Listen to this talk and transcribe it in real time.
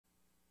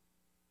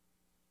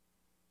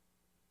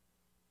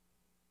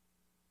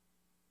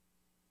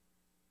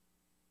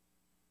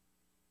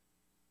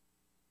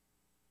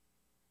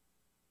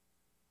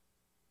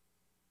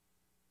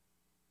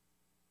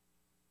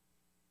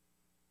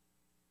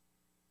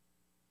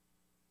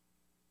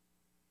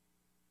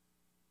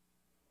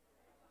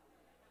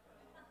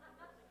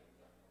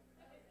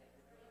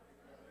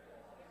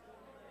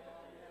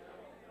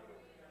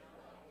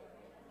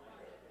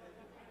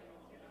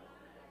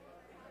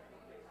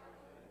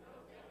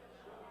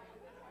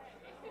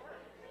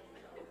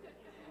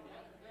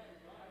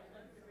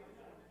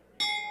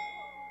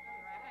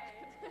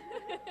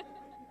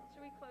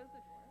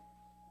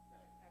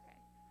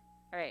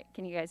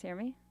Can you guys hear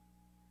me?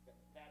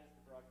 That is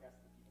the broadcast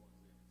of the people on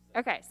Zoom. So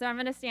Okay, so I'm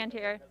going to stand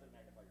here. doesn't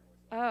magnify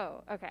your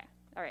voice. Oh, okay.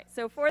 All right,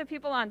 so for the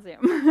people on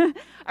Zoom.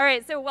 All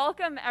right, so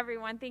welcome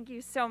everyone. Thank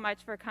you so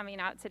much for coming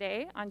out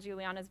today on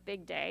Juliana's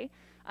big day.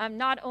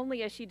 Not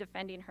only is she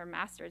defending her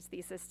master's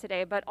thesis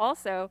today, but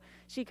also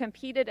she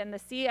competed in the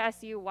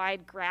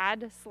CSU-wide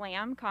Grad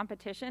Slam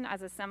competition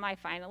as a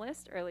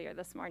semifinalist earlier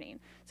this morning.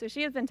 So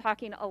she has been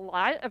talking a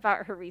lot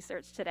about her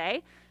research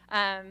today.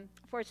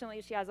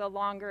 Fortunately, she has a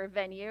longer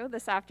venue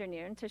this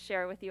afternoon to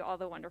share with you all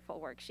the wonderful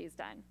work she's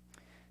done.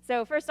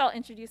 So first I'll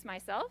introduce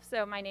myself.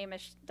 So my name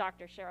is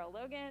Dr. Cheryl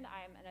Logan.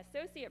 I'm an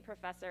associate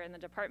professor in the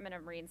Department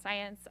of Marine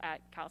Science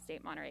at Cal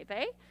State Monterey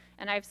Bay,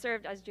 and I've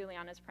served as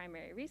Juliana's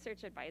primary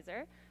research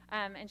advisor.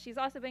 And she's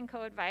also been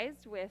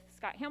co-advised with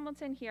Scott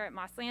Hamilton here at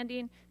Moss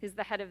Landing, who's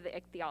the head of the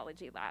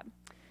ichthyology lab.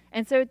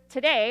 And so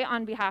today,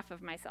 on behalf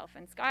of myself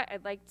and Scott,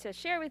 I'd like to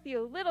share with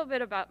you a little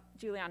bit about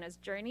Juliana's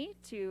journey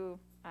to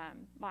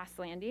Moss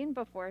Landing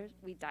before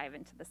we dive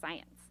into the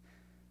science.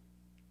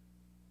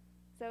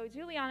 So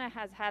Juliana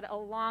has had a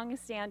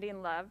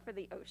long-standing love for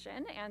the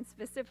ocean and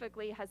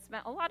specifically has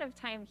spent a lot of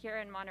time here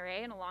in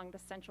Monterey and along the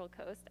Central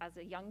Coast as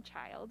a young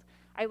child.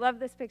 I love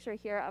this picture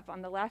here up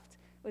on the left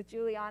with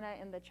Juliana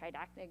in the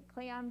tridactylid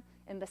clam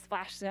in the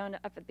splash zone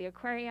up at the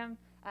aquarium.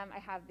 I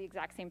have the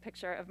exact same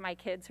picture of my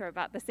kids who are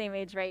about the same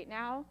age right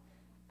now.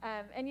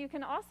 And you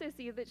can also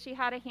see that she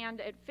had a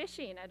hand at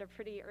fishing at a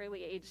pretty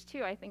early age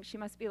too. I think she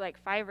must be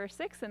like 5 or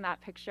 6 in that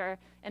picture.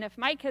 And if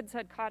my kids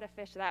had caught a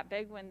fish that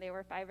big when they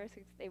were 5 or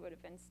 6, they would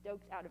have been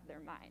stoked out of their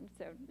mind.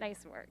 So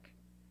nice work.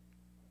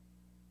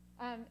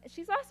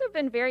 She's also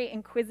been very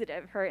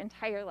inquisitive her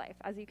entire life,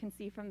 as you can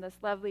see from this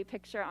lovely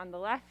picture on the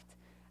left.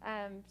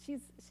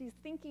 She's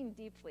thinking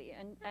deeply,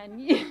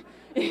 and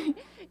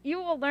you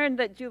will learn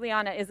that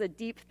Juliana is a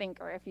deep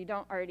thinker if you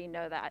don't already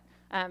know that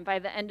by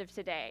the end of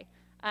today.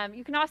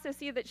 You can also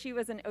see that she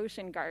was an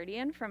ocean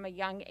guardian from a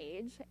young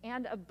age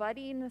and a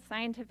budding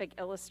scientific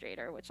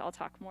illustrator, which I'll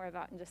talk more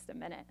about in just a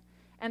minute.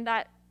 And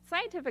that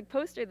scientific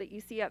poster that you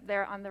see up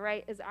there on the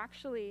right is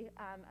actually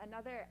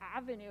another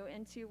avenue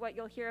into what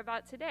you'll hear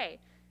about today.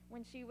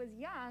 When she was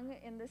young,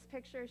 in this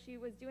picture, she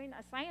was doing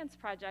a science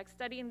project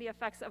studying the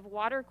effects of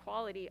water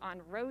quality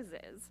on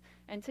roses.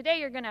 And today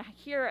you're going to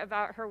hear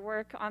about her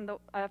work on the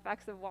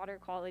effects of water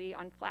quality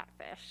on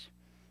flatfish.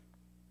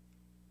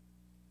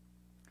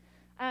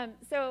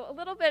 So a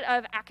little bit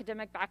of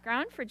academic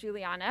background for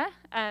Juliana.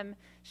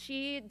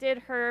 She did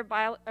her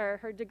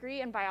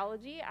degree in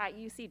biology at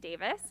UC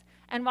Davis.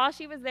 And while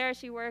she was there,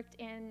 she worked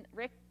in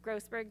Rick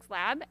Grossberg's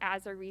lab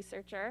as a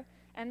researcher.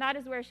 And that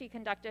is where she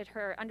conducted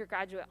her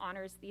undergraduate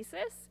honors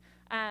thesis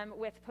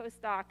with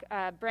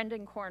postdoc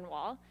Brendan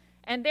Cornwall.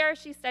 And there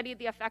she studied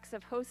the effects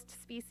of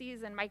host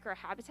species and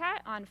microhabitat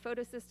on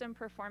photosystem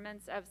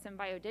performance of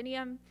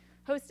Symbiodinium,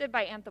 hosted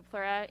by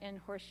Anthopleura in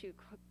Horseshoe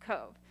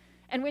Cove.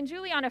 And when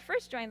Juliana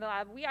first joined the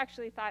lab, we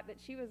actually thought that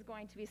she was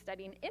going to be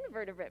studying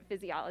invertebrate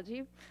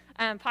physiology,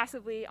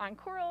 possibly on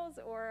corals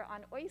or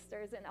on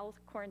oysters in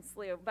Elkhorn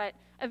Slough. But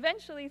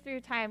eventually, through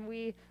time,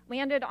 we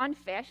landed on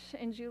fish,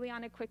 and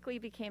Juliana quickly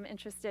became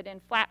interested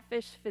in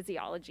flatfish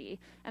physiology,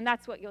 and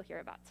that's what you'll hear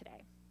about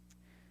today.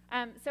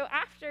 So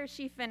after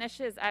she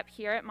finishes up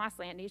here at Moss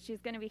Landing,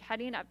 she's going to be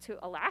heading up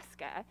to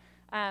Alaska.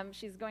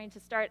 She's going to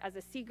start as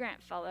a Sea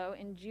Grant Fellow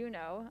in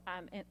Juneau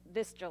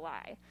this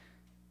July.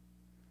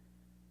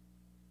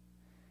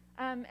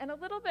 And a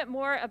little bit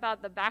more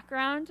about the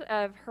background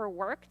of her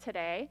work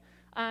today.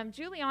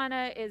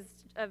 Juliana is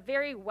a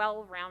very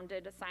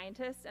well-rounded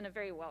scientist and a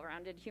very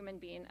well-rounded human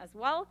being as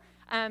well.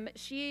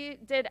 She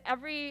did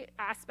every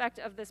aspect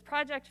of this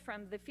project,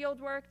 from the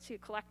field work to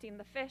collecting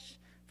the fish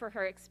for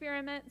her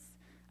experiments.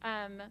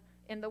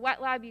 In the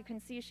wet lab, you can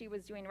see she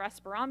was doing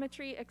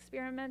respirometry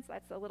experiments.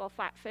 That's a little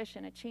flatfish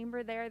in a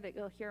chamber there that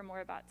you'll hear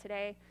more about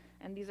today.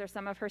 And these are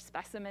some of her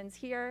specimens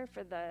here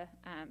for the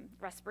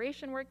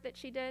respiration work that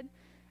she did.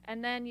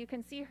 And then you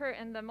can see her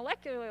in the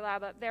molecular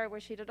lab up there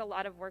where she did a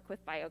lot of work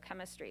with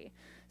biochemistry.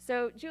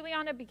 So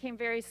Juliana became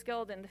very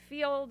skilled in the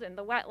field, in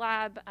the wet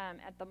lab,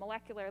 at the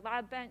molecular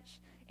lab bench.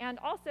 And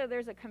also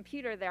there's a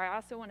computer there. I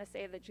also want to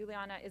say that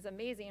Juliana is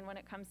amazing when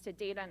it comes to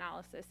data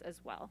analysis as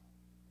well.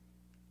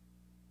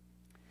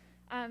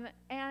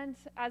 And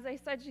as I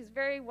said, she's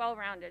very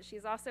well-rounded.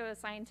 She's also a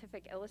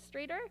scientific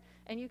illustrator,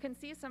 and you can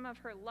see some of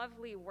her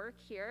lovely work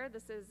here.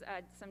 This is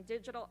some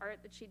digital art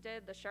that she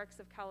did, the Sharks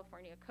of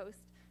California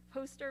Coast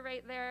poster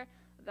right there.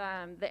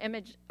 The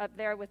image up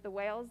there with the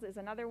whales is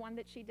another one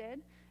that she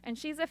did. And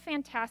she's a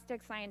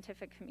fantastic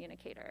scientific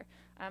communicator.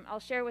 I'll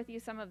share with you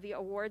some of the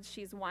awards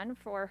she's won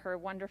for her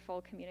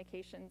wonderful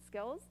communication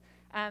skills.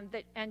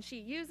 And she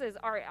uses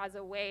art as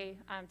a way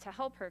to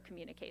help her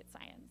communicate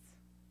science.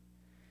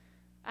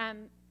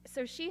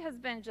 So she has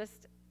been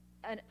just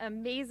an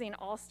amazing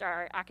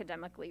all-star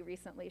academically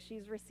recently.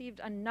 She's received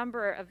a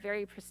number of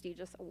very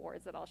prestigious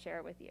awards that I'll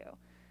share with you.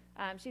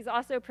 She's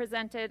also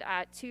presented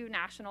at 2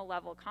 national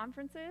level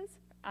conferences,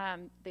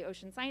 the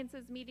Ocean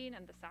Sciences meeting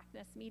and the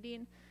SACNIS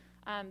meeting.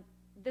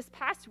 This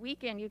past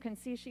weekend, you can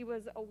see she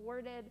was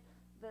awarded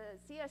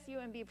the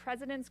CSUMB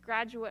President's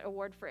Graduate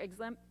Award for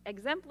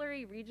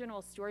Exemplary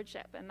Regional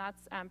Stewardship, and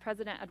that's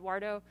President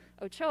Eduardo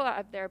Ochoa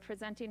up there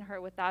presenting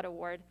her with that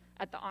award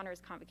at the Honors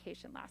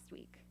Convocation last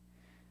week.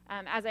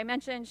 As I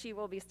mentioned, she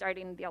will be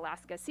starting the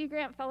Alaska Sea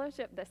Grant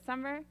Fellowship this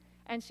summer,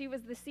 and she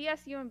was the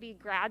CSUMB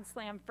Grad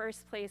Slam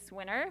first place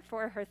winner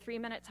for her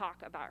 3-minute talk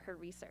about her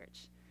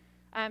research.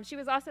 She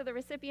was also the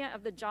recipient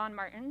of the John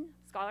Martin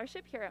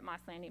Scholarship here at Moss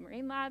Landing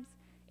Marine Labs,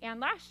 and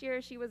last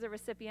year she was a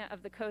recipient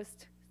of the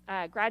Coast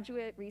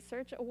Graduate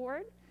Research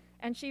Award,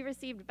 and she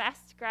received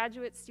Best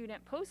Graduate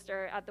Student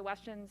Poster at the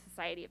Western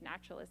Society of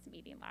Naturalists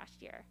meeting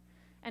last year.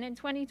 And in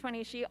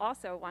 2020, she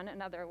also won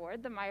another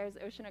award, the Myers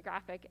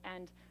Oceanographic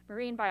and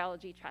Marine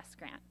Biology Trust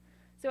Grant.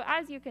 So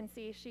as you can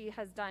see, she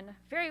has done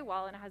very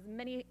well and has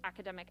many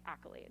academic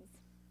accolades.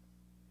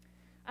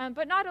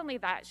 But not only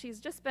that, she's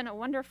just been a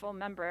wonderful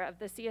member of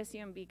the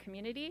CSUMB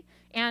community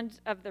and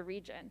of the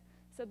region.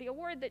 So the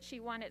award that she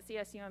won at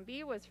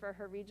CSUMB was for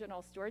her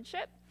regional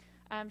stewardship.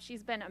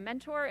 She's been a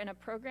mentor and a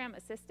program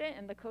assistant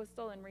in the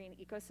Coastal and Marine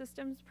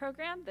Ecosystems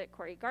program that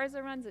Corey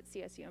Garza runs at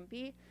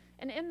CSUMB.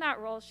 And in that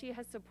role, she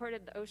has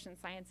supported the Ocean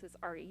Sciences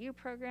REU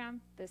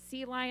program, the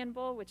Sea Lion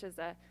Bowl, which is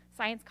a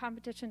science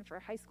competition for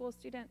high school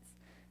students.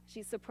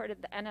 She's supported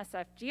the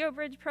NSF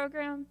GeoBridge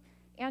program,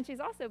 and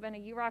she's also been a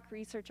UROC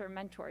researcher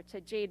mentor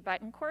to Jade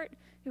Betancourt,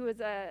 who is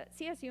a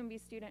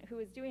CSUMB student who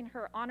is doing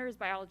her honors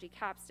biology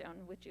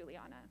capstone with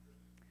Juliana.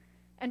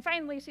 And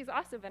finally, she's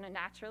also been a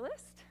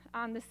naturalist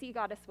on the Sea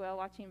Goddess Whale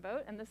watching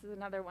boat, and this is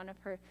another one of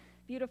her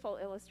beautiful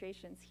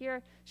illustrations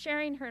here,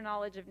 sharing her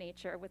knowledge of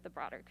nature with the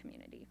broader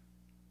community.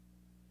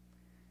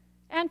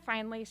 And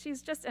finally,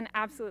 she's just an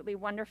absolutely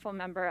wonderful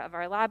member of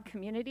our lab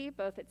community,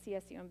 both at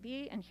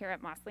CSUMB and here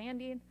at Moss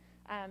Landing.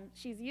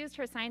 She's used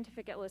her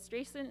scientific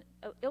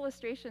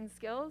illustration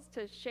skills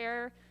to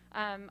share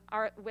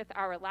with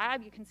our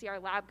lab. You can see our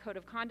lab code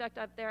of conduct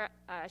up there.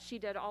 She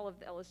did all of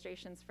the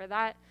illustrations for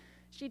that.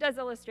 She does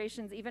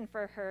illustrations even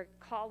for her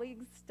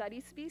colleagues'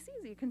 study species.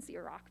 You can see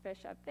a rockfish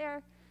up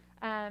there.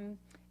 And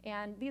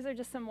these are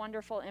just some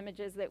wonderful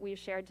images that we've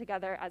shared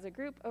together as a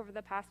group over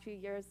the past few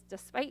years,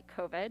 despite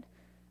COVID.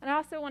 And I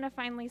also want to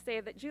finally say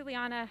that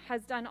Juliana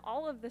has done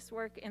all of this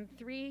work in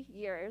 3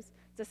 years,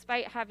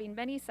 despite having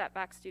many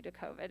setbacks due to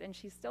COVID, and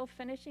she's still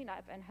finishing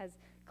up and has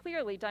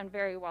clearly done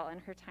very well in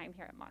her time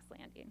here at Moss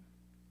Landing.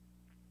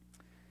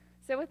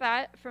 So with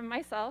that, from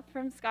myself,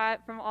 from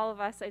Scott, from all of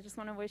us, I just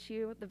want to wish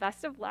you the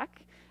best of luck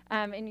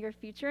in your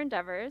future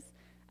endeavors.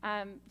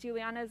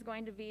 Juliana is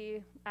going to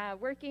be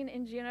working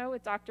in Juneau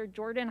with Dr.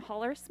 Jordan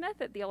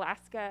Holler-Smith at the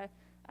Alaska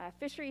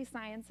Fisheries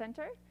Science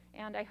Center.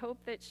 And I hope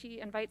that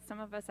she invites some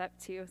of us up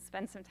to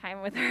spend some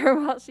time with her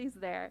while she's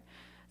there.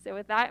 So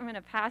with that, I'm going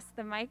to pass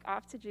the mic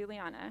off to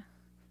Juliana.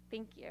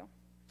 Thank you.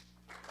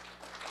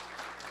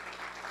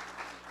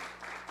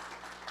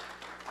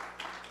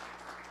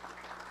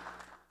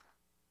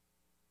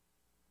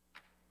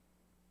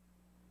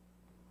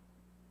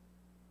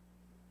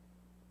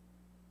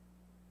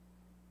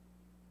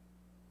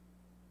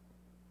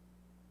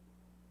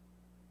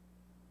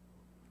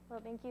 Well,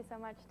 thank you so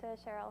much to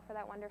Cheryl for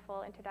that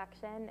wonderful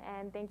introduction,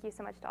 and thank you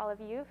so much to all of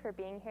you for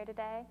being here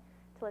today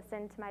to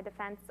listen to my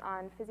defense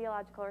on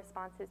physiological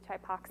responses to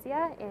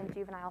hypoxia in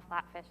juvenile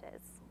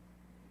flatfishes.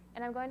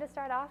 And I'm going to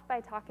start off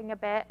by talking a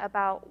bit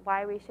about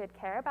why we should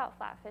care about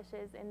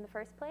flatfishes in the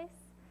first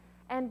place.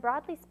 And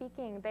broadly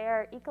speaking, they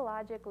are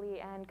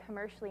ecologically and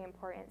commercially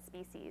important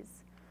species.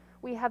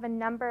 We have a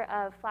number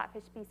of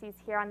flatfish species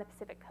here on the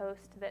Pacific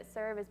coast that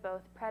serve as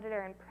both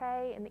predator and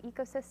prey in the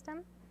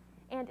ecosystem.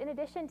 And in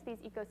addition to these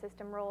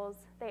ecosystem roles,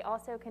 they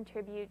also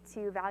contribute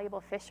to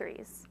valuable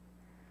fisheries.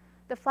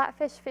 The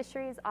flatfish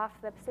fisheries off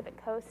the Pacific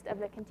coast of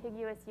the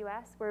contiguous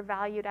US were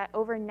valued at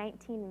over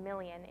 19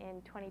 million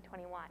in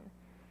 2021.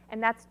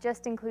 And that's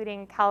just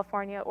including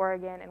California,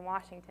 Oregon, and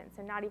Washington,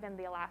 so not even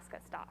the Alaska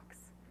stocks.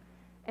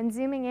 And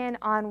zooming in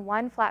on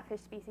one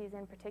flatfish species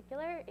in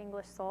particular,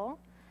 English sole,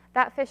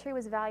 that fishery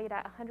was valued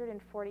at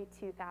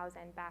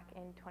 142,000 back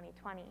in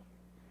 2020.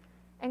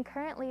 And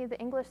currently, the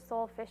English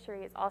sole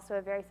fishery is also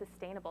a very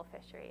sustainable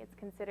fishery. It's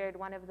considered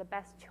one of the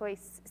best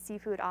choice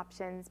seafood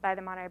options by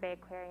the Monterey Bay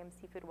Aquarium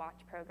Seafood Watch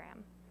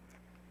program.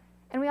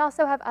 And we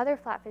also have other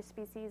flatfish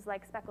species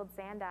like speckled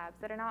sand dabs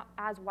that are not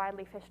as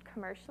widely fished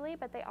commercially,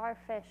 but they are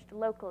fished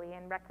locally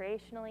and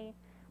recreationally,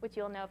 which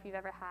you'll know if you've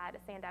ever had a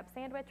sand dab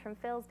sandwich from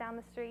Phil's down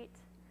the street.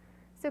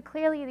 So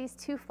clearly, these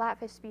two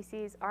flatfish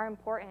species are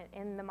important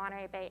in the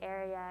Monterey Bay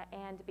area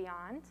and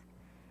beyond.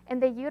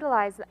 And they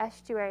utilize the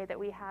estuary that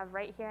we have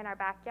right here in our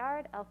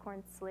backyard,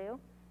 Elkhorn Slough,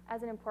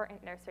 as an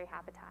important nursery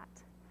habitat.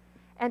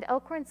 And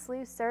Elkhorn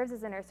Slough serves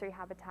as a nursery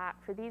habitat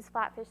for these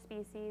flatfish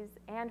species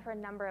and for a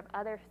number of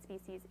other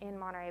species in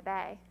Monterey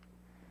Bay.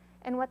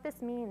 And what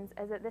this means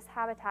is that this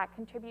habitat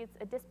contributes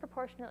a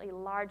disproportionately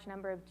large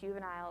number of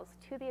juveniles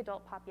to the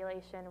adult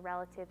population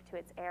relative to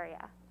its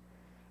area.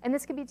 And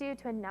this could be due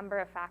to a number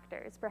of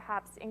factors,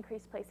 perhaps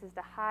increased places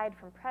to hide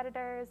from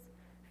predators,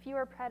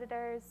 fewer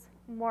predators,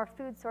 more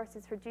food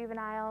sources for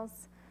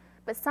juveniles,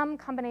 but some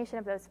combination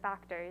of those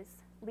factors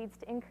leads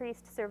to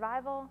increased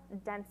survival,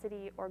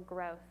 density, or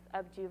growth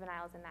of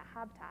juveniles in that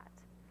habitat.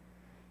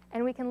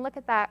 And we can look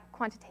at that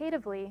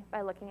quantitatively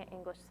by looking at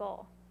English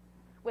sole,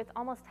 with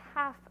almost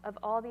half of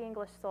all the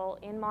English sole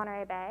in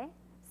Monterey Bay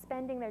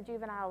spending their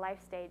juvenile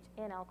life stage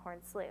in Elkhorn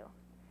Slough,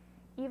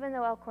 even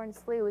though Elkhorn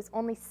Slough is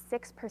only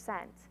 6%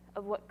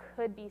 of what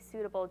could be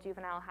suitable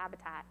juvenile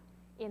habitat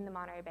in the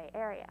Monterey Bay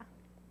area.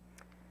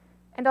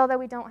 And although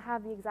we don't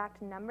have the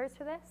exact numbers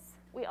for this,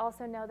 we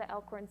also know that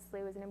Elkhorn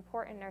Slough is an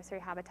important nursery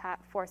habitat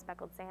for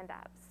speckled sand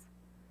dabs.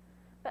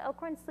 But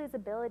Elkhorn Slough's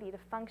ability to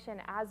function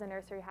as a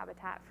nursery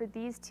habitat for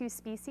these two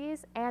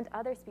species and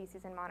other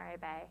species in Monterey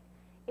Bay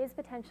is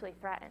potentially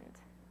threatened.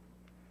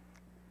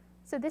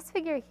 So this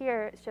figure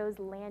here shows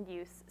land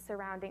use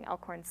surrounding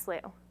Elkhorn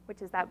Slough,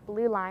 which is that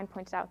blue line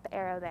pointed out with the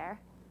arrow there.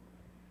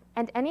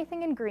 And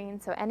anything in green,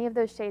 so any of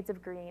those shades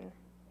of green,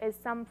 is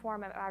some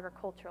form of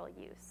agricultural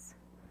use,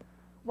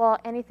 while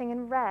anything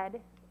in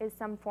red is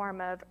some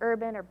form of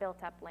urban or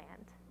built-up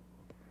land.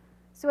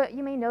 So what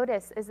you may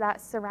notice is that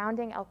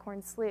surrounding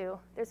Elkhorn Slough,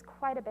 there's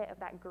quite a bit of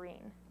that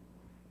green.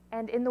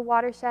 And in the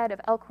watershed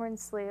of Elkhorn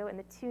Slough and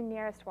the two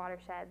nearest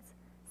watersheds,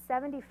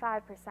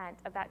 75%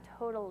 of that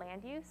total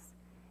land use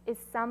is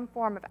some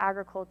form of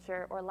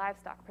agriculture or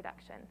livestock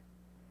production.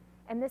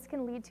 And this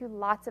can lead to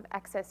lots of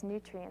excess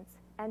nutrients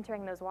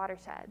entering those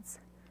watersheds.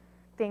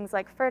 Things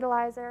like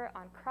fertilizer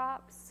on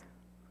crops,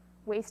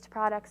 waste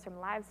products from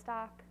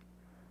livestock,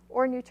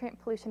 or nutrient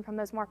pollution from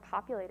those more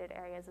populated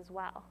areas as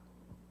well.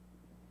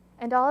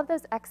 And all of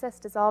those excess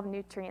dissolved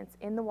nutrients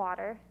in the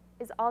water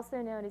is also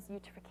known as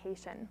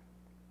eutrophication.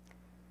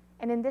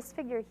 And in this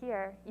figure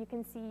here, you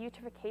can see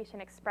eutrophication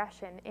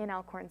expression in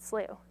Elkhorn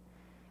Slough.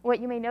 What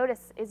you may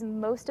notice is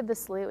most of the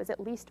slough is at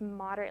least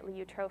moderately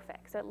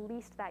eutrophic, so at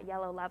least that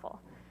yellow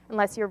level,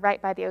 unless you're right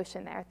by the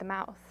ocean there at the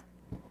mouth.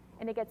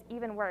 And it gets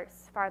even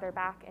worse farther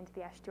back into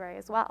the estuary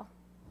as well.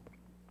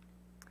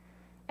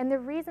 And the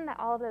reason that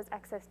all of those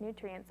excess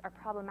nutrients are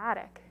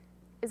problematic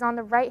is on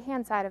the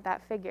right-hand side of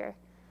that figure.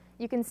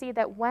 You can see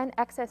that when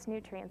excess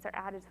nutrients are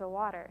added to the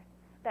water,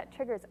 that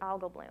triggers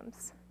algal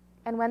blooms.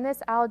 And when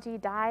this algae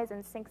dies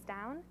and sinks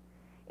down,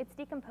 it's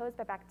decomposed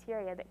by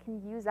bacteria that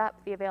can use up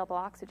the available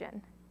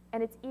oxygen.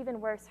 And it's even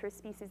worse for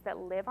species that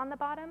live on the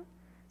bottom,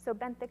 so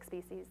benthic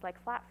species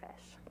like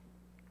flatfish.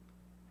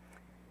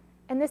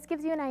 And this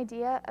gives you an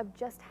idea of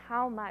just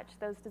how much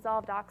those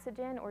dissolved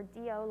oxygen, or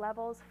DO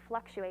levels,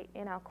 fluctuate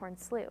in Elkhorn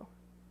Slough.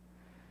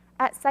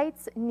 At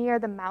sites near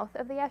the mouth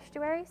of the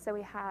estuary, so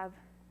we have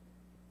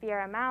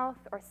Vieira Mouth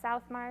or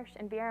South Marsh,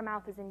 and Vieira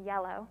Mouth is in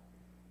yellow,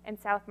 and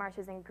South Marsh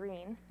is in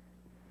green.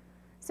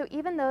 So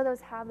even though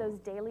those have those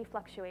daily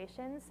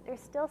fluctuations, they're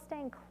still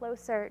staying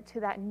closer to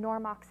that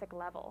normoxic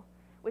level,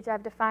 which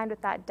I've defined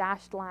with that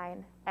dashed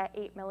line at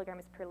 8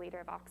 milligrams per liter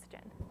of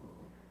oxygen.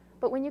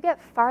 But when you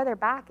get farther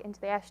back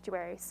into the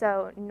estuary,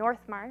 so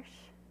North Marsh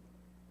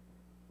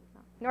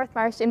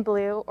in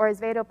blue or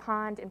Osvedo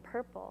Pond in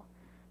purple,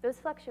 those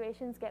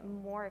fluctuations get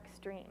more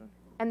extreme,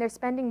 and they're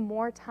spending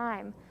more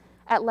time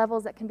at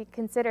levels that can be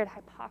considered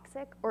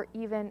hypoxic or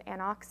even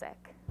anoxic.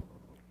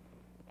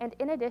 And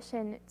in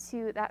addition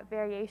to that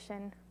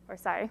variation,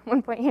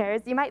 one point here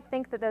is you might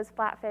think that those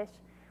flatfish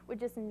would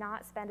just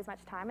not spend as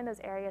much time in those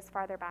areas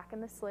farther back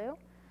in the slough,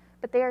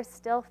 but they are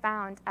still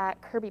found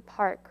at Kirby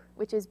Park,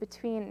 which is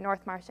between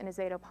North Marsh and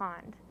Osvedo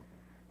Pond.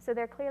 So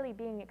they're clearly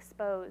being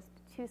exposed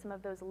to some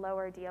of those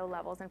lower DO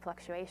levels and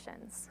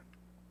fluctuations.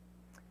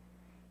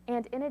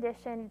 And in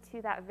addition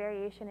to that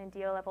variation in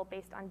DO level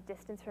based on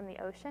distance from the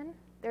ocean,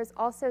 there's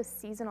also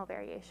seasonal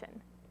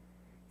variation.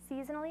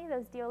 Seasonally,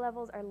 those DO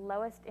levels are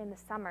lowest in the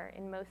summer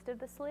in most of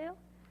the slough,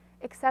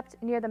 except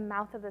near the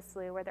mouth of the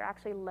slough, where they're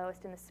actually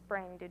lowest in the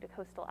spring due to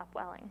coastal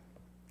upwelling.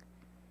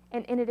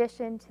 And in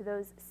addition to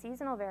those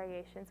seasonal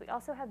variations, we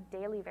also have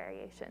daily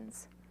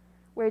variations,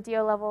 where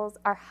DO levels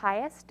are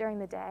highest during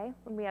the day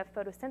when we have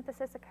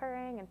photosynthesis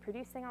occurring and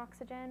producing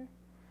oxygen,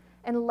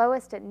 and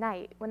lowest at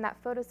night when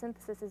that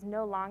photosynthesis is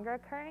no longer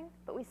occurring,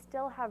 but we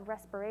still have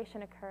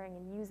respiration occurring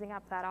and using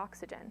up that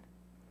oxygen.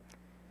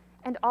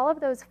 And all of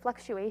those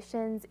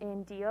fluctuations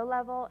in DO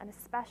level, and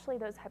especially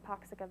those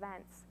hypoxic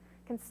events,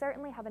 can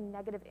certainly have a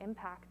negative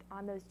impact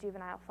on those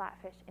juvenile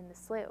flatfish in the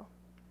slough.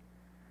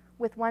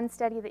 With one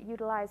study that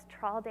utilized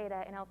trawl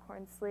data in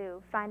Elkhorn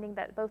Slough, finding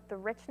that both the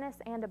richness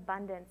and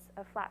abundance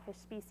of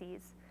flatfish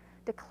species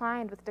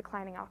declined with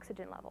declining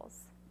oxygen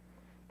levels.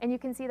 And you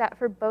can see that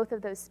for both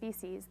of those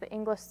species, the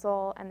English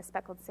sole and the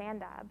speckled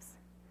sand dabs.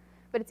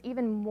 But it's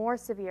even more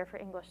severe for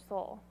English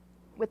sole,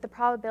 with the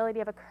probability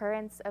of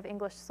occurrence of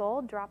English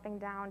sole dropping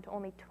down to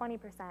only 20%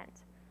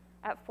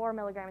 at 4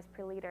 milligrams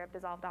per liter of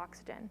dissolved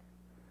oxygen.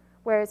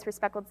 Whereas for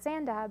speckled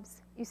sand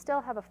dabs, you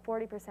still have a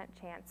 40%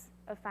 chance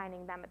of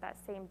finding them at that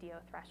same DO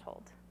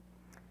threshold.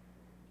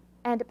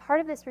 And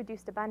part of this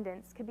reduced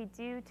abundance could be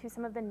due to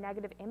some of the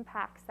negative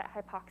impacts that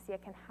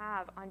hypoxia can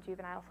have on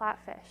juvenile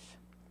flatfish.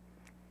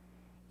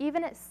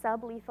 Even at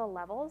sublethal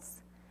levels,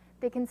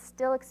 they can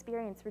still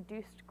experience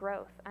reduced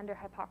growth under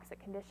hypoxic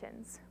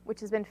conditions, which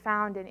has been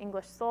found in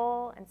English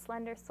sole and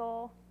slender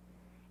sole.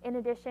 in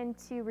addition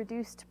to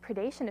reduced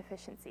predation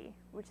efficiency,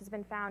 which has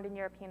been found in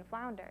European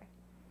flounder.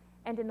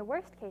 And in the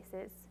worst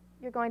cases,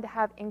 you're going to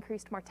have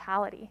increased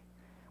mortality,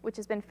 which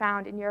has been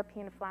found in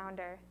European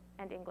flounder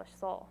and English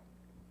sole.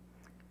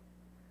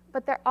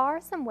 But there are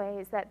some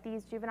ways that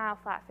these juvenile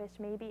flatfish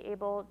may be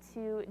able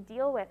to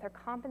deal with or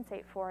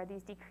compensate for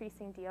these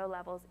decreasing DO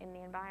levels in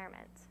the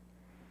environment.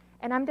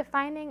 And I'm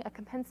defining a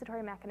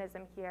compensatory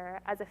mechanism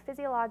here as a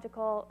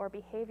physiological or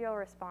behavioral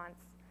response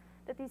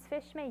that these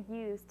fish may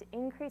use to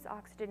increase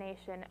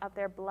oxygenation of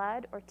their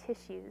blood or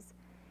tissues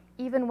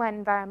even when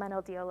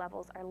environmental DO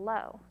levels are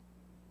low.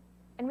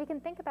 And we can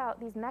think about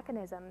these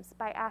mechanisms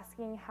by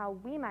asking how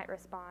we might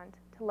respond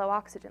to low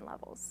oxygen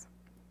levels.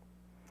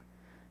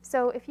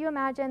 So if you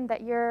imagine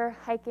that you're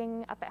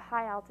hiking up at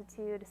high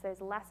altitude, so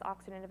there's less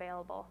oxygen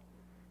available,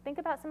 think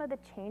about some of the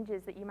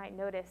changes that you might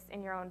notice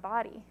in your own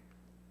body.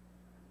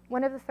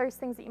 One of the first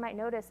things that you might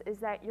notice is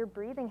that you're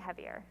breathing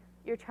heavier.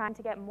 You're trying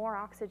to get more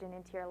oxygen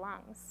into your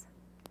lungs.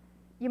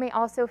 You may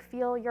also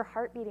feel your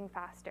heart beating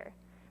faster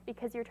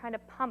because you're trying to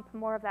pump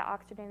more of that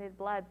oxygenated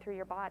blood through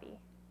your body.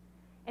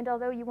 And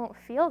although you won't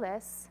feel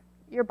this,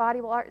 your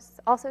body will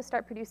also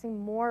start producing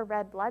more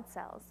red blood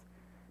cells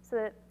so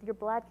that your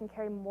blood can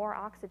carry more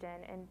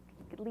oxygen and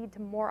lead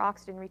to more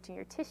oxygen reaching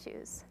your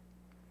tissues.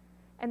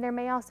 And there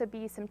may also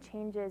be some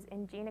changes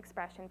in gene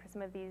expression for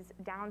some of these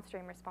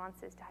downstream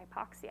responses to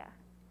hypoxia.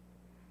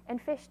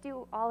 And fish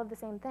do all of the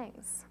same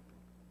things.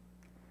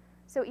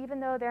 So even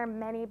though there are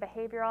many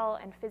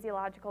behavioral and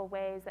physiological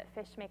ways that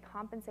fish may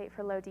compensate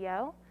for low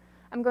DO,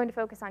 I'm going to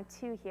focus on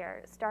two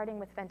here, starting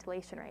with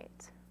ventilation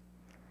rate.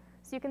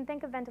 So you can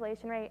think of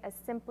ventilation rate as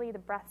simply the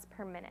breaths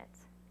per minute.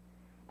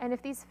 And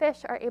if these fish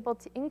are able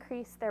to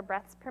increase their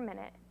breaths per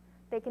minute,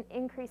 they can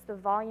increase the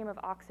volume of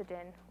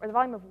oxygen or the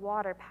volume of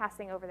water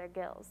passing over their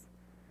gills.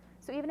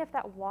 So even if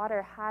that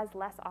water has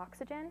less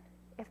oxygen,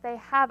 if they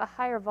have a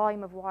higher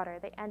volume of water,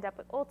 they end up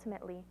with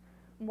ultimately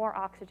more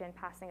oxygen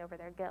passing over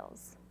their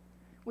gills,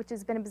 which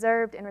has been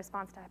observed in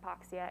response to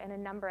hypoxia in a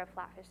number of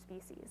flatfish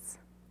species.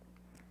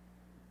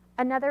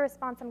 Another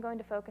response I'm going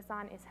to focus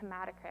on is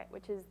hematocrit,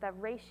 which is the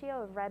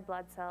ratio of red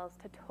blood cells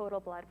to total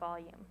blood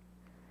volume.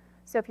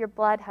 So if your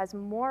blood has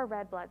more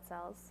red blood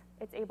cells,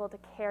 it's able to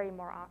carry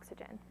more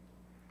oxygen.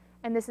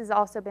 And this has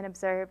also been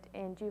observed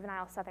in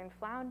juvenile southern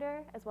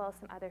flounder, as well as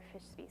some other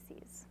fish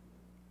species.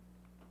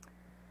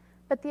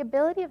 But the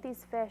ability of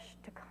these fish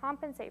to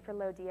compensate for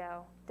low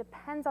DO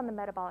depends on the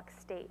metabolic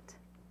state.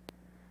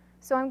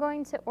 So I'm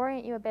going to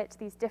orient you a bit to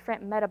these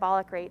different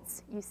metabolic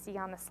rates you see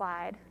on the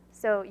slide.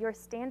 So your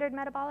standard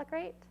metabolic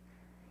rate,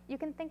 you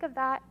can think of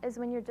that as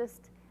when you're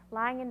just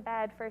lying in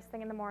bed first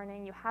thing in the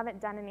morning, you haven't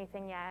done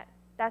anything yet.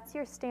 That's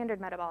your standard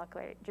metabolic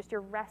rate, just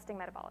your resting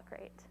metabolic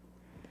rate.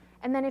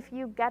 And then if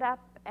you get up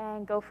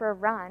and go for a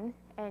run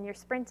and you're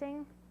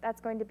sprinting,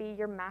 that's going to be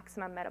your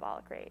maximum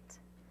metabolic rate.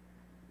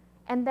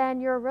 And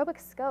then your aerobic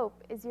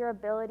scope is your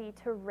ability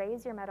to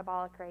raise your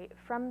metabolic rate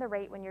from the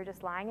rate when you're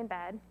just lying in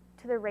bed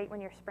to the rate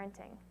when you're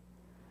sprinting.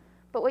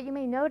 But what you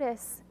may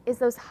notice is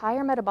those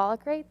higher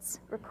metabolic rates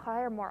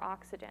require more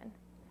oxygen.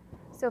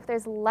 So if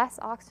there's less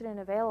oxygen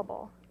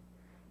available,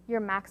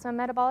 your maximum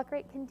metabolic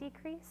rate can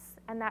decrease,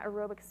 and that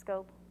aerobic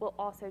scope will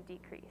also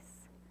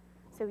decrease.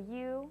 So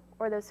you,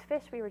 or those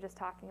fish we were just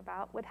talking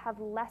about, would have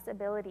less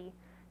ability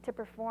to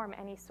perform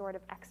any sort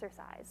of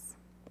exercise.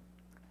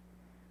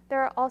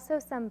 There are also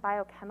some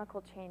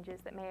biochemical changes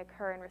that may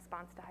occur in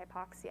response to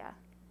hypoxia.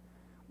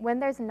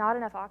 When there's not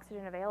enough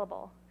oxygen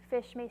available,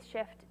 fish may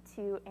shift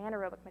to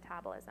anaerobic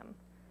metabolism,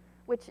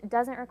 which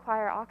doesn't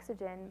require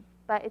oxygen,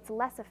 but it's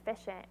less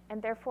efficient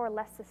and therefore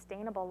less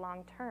sustainable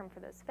long term for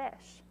those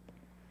fish.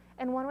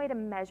 And one way to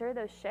measure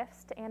those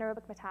shifts to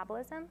anaerobic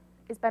metabolism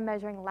is by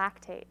measuring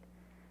lactate,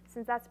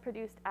 since that's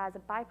produced as a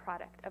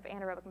byproduct of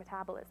anaerobic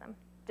metabolism,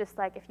 just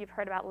like if you've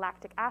heard about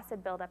lactic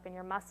acid buildup in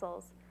your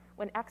muscles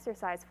when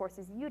exercise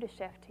forces you to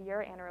shift to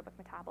your anaerobic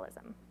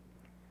metabolism.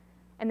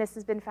 And this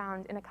has been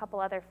found in a couple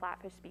other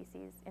flatfish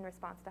species in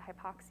response to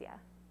hypoxia.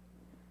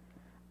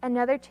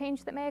 Another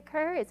change that may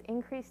occur is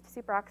increased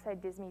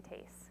superoxide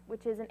dismutase,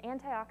 which is an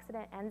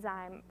antioxidant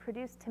enzyme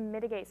produced to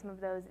mitigate some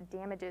of those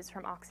damages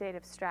from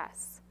oxidative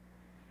stress.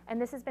 And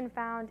this has been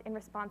found in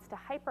response to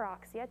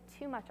hyperoxia,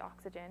 too much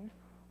oxygen,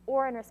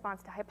 or in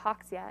response to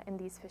hypoxia in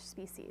these fish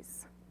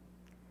species.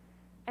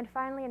 And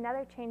finally,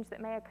 another change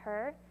that may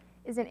occur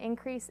is an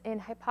increase in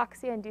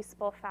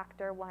hypoxia-inducible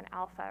factor 1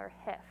 alpha, or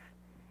HIF.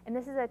 And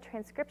this is a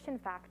transcription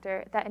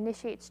factor that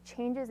initiates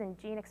changes in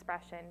gene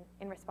expression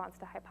in response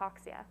to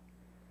hypoxia,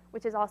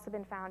 which has also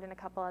been found in a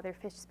couple other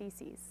fish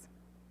species.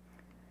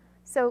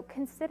 So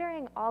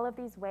considering all of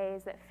these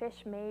ways that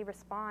fish may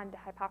respond to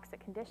hypoxic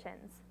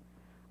conditions,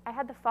 I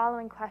had the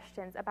following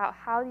questions about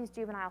how these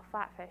juvenile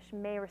flatfish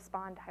may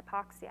respond to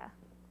hypoxia.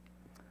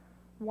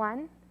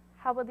 1,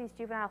 how will these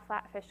juvenile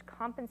flatfish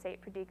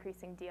compensate for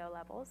decreasing DO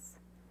levels?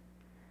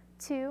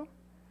 2,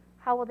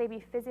 how will they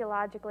be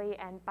physiologically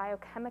and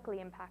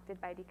biochemically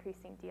impacted by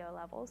decreasing DO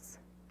levels?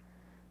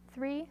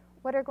 3,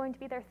 what are going to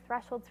be their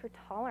thresholds for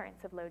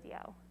tolerance of low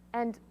DO?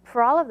 And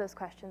for all of those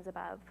questions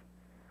above,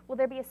 will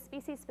there be a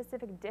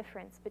species-specific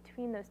difference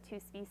between those two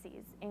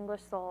species,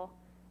 English sole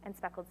and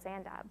speckled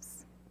sand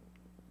dabs?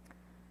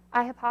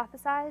 I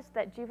hypothesized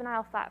that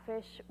juvenile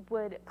flatfish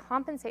would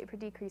compensate for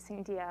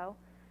decreasing DO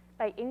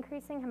by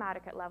increasing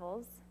hematocrit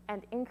levels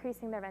and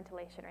increasing their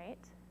ventilation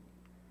rate,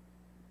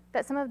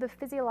 that some of the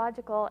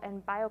physiological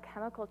and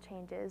biochemical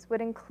changes would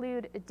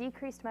include a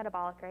decreased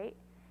metabolic rate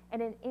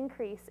and an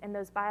increase in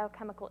those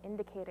biochemical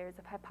indicators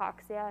of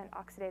hypoxia and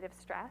oxidative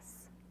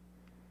stress.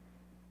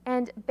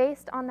 And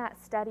based on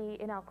that study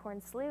in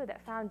Elkhorn Slough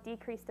that found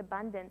decreased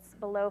abundance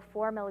below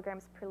 4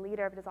 milligrams per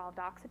liter of dissolved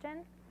oxygen,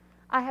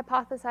 I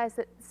hypothesized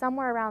that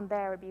somewhere around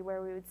there would be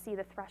where we would see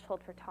the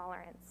threshold for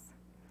tolerance.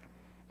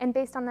 And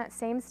based on that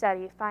same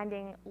study,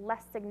 finding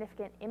less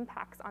significant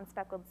impacts on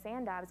speckled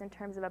sand dabs in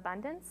terms of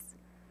abundance,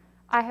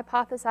 I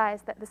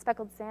hypothesized that the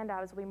speckled sand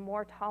dabs will be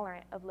more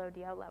tolerant of low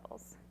DO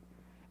levels.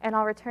 And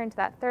I'll return to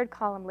that third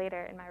column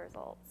later in my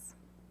results.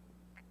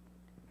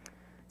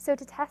 So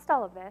to test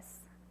all of this,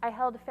 I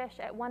held fish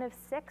at 1 of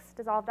 6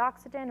 dissolved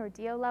oxygen or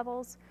DO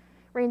levels,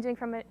 ranging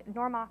from a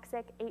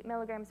normoxic 8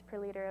 milligrams per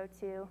liter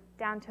O2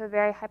 down to a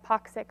very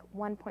hypoxic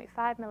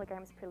 1.5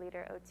 milligrams per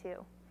liter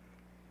O2.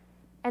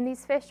 And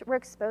these fish were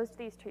exposed to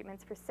these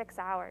treatments for 6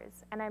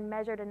 hours, and I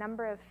measured a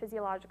number of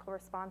physiological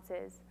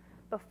responses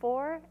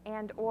before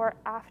and or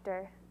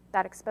after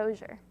that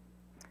exposure.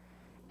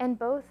 And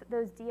both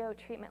those DO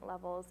treatment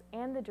levels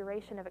and the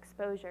duration of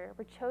exposure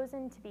were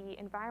chosen to be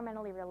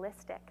environmentally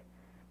realistic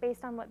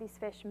based on what these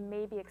fish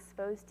may be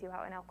exposed to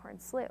out in Elkhorn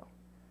Slough.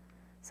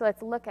 So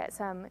let's look at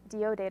some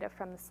DO data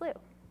from the slough.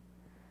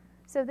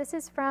 So this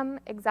is from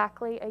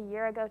exactly a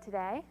year ago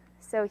today.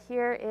 So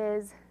here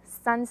is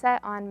sunset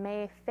on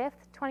May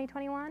 5th,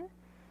 2021,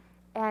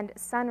 and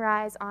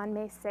sunrise on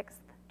May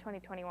 6th,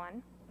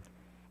 2021.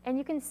 And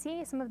you can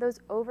see some of those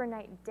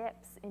overnight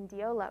dips in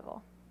DO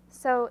level.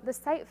 So the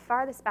site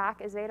farthest back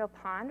is Vado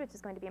Pond, which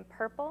is going to be in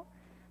purple.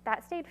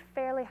 That stayed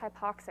fairly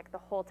hypoxic the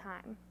whole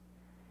time.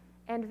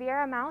 And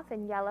Vieira Mouth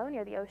in yellow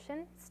near the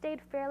ocean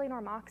stayed fairly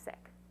normoxic.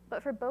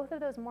 But for both of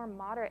those more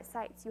moderate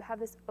sites, you have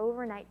this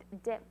overnight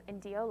dip in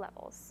DO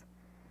levels.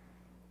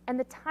 And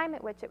the time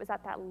at which it was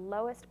at that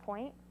lowest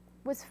point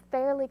was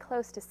fairly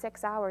close to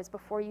 6 hours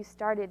before you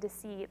started to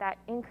see that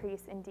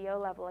increase in DO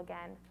level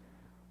again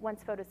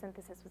once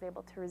photosynthesis was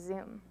able to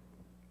resume.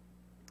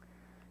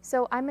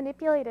 So I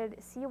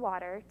manipulated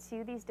seawater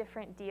to these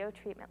different DO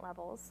treatment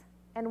levels,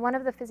 and one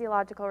of the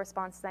physiological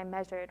responses I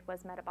measured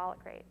was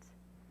metabolic rate.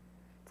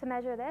 To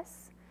measure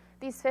this,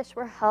 these fish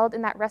were held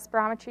in that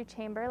respirometry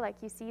chamber like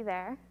you see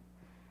there,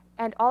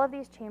 and all of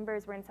these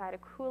chambers were inside a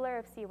cooler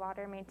of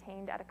seawater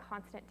maintained at a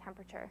constant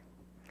temperature.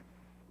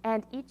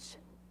 And each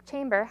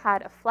chamber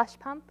had a flush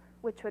pump,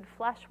 which would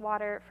flush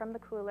water from the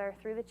cooler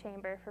through the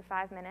chamber for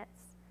 5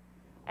 minutes,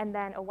 and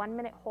then a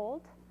 1-minute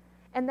hold,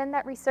 and then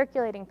that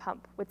recirculating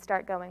pump would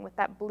start going with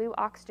that blue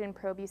oxygen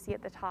probe you see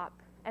at the top,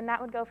 and that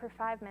would go for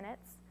 5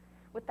 minutes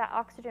with that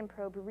oxygen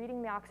probe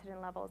reading the oxygen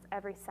levels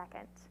every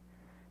second,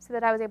 so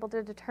that I was able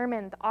to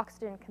determine the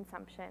oxygen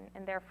consumption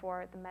and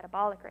therefore the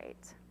metabolic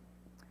rate.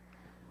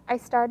 I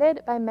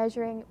started by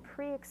measuring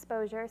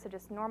pre-exposure, so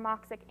just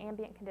normoxic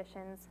ambient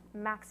conditions,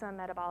 maximum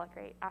metabolic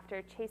rate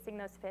after chasing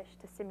those fish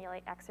to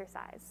simulate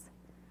exercise.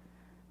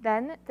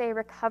 Then they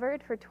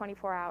recovered for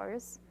 24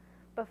 hours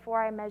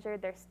before I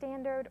measured their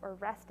standard or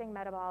resting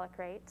metabolic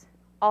rate,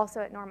 also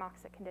at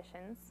normoxic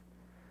conditions,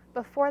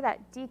 before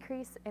that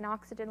decrease in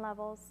oxygen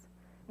levels,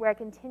 where I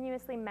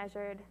continuously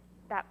measured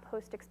that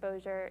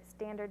post-exposure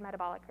standard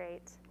metabolic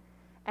rate,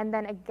 and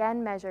then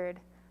again measured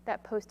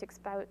that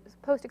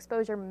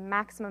post-exposure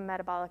maximum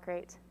metabolic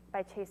rate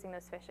by chasing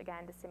those fish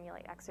again to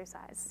simulate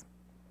exercise.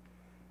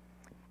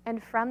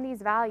 And from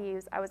these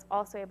values, I was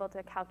also able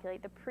to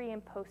calculate the pre-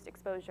 and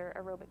post-exposure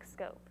aerobic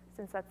scope,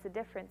 since that's the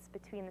difference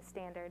between the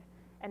standard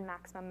and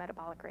maximum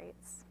metabolic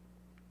rates.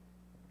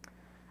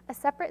 A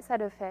separate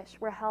set of fish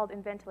were held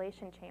in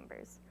ventilation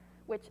chambers,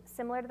 which,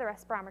 similar to the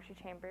respirometry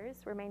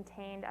chambers, were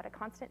maintained at a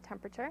constant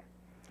temperature.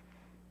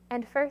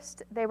 And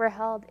first, they were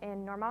held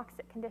in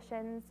normoxic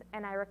conditions,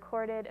 and I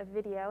recorded a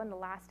video in the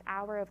last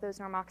hour of those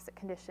normoxic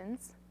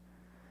conditions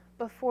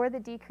before the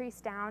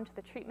decrease down to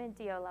the treatment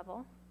DO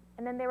level.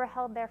 And then they were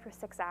held there for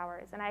 6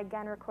 hours, and I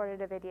again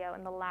recorded a video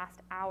in the last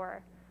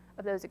hour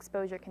of those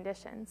exposure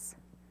conditions.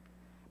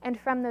 And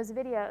from those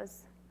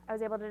videos, I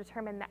was able to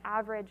determine the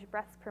average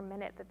breaths per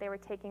minute that they were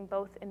taking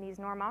both in these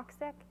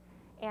normoxic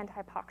and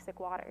hypoxic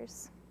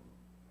waters.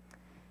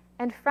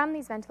 And from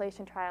these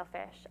ventilation trial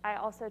fish, I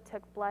also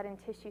took blood and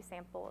tissue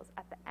samples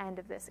at the end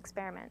of this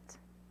experiment.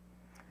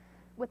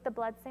 With the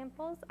blood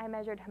samples, I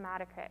measured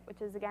hematocrit,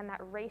 which is again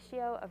that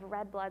ratio of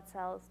red blood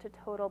cells to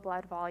total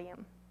blood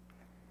volume.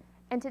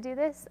 And to do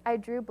this, I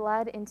drew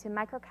blood into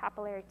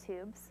microcapillary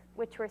tubes,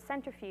 which were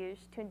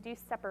centrifuged to induce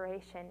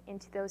separation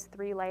into those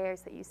 3 layers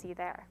that you see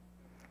there.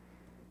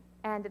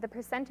 And the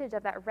percentage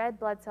of that red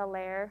blood cell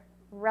layer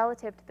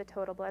relative to the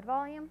total blood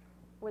volume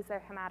was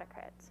their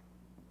hematocrit.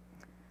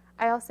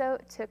 I also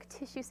took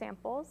tissue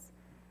samples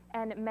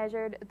and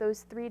measured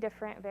those 3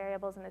 different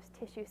variables in those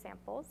tissue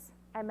samples.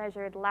 I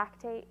measured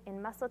lactate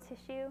in muscle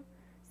tissue,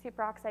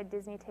 superoxide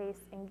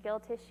dismutase in gill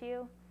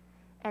tissue,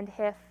 and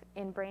HIF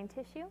in brain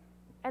tissue.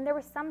 And there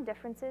were some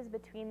differences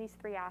between these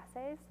three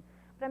assays,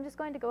 but I'm just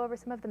going to go over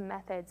some of the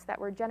methods that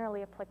were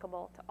generally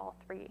applicable to all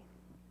three.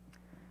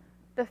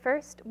 The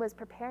first was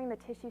preparing the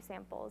tissue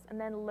samples and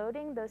then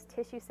loading those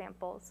tissue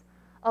samples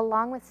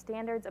along with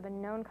standards of a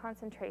known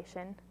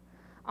concentration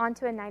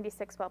onto a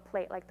 96-well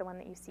plate like the one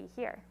that you see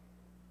here.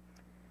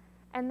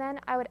 And then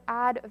I would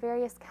add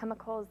various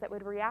chemicals that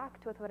would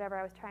react with whatever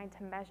I was trying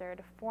to measure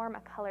to form a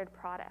colored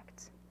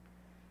product.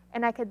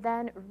 And I could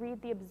then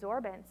read the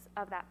absorbance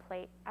of that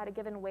plate at a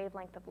given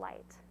wavelength of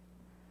light.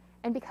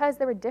 And because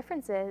there were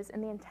differences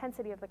in the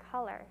intensity of the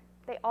color,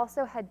 they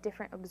also had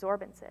different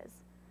absorbances.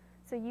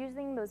 So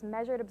using those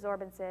measured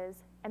absorbances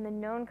and the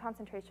known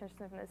concentrations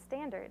from the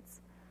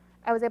standards,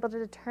 I was able to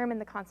determine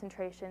the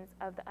concentrations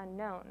of the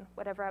unknown,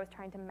 whatever I was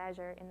trying to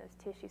measure in those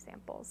tissue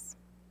samples.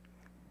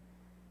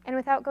 And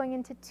without going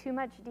into too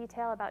much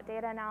detail about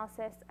data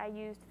analysis, I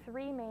used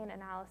three main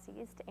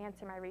analyses to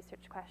answer my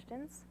research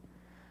questions.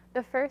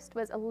 The first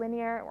was a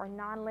linear or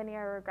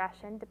nonlinear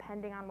regression,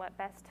 depending on what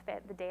best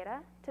fit the data,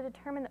 to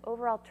determine the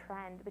overall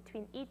trend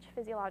between each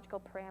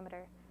physiological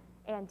parameter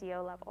and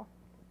DO level.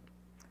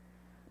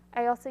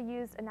 I also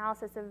used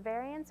analysis of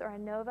variance, or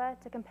ANOVA,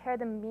 to compare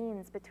the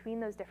means between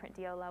those different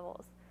DO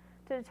levels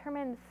to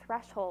determine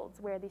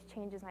thresholds where these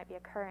changes might be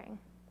occurring.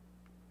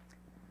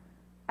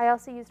 I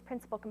also used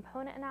principal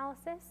component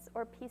analysis,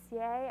 or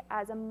PCA,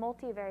 as a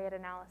multivariate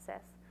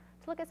analysis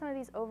to look at some of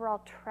these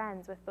overall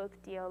trends with both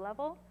DO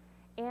level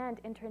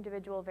and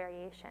interindividual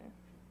variation.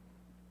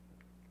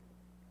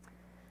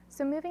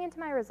 So moving into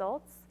my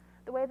results,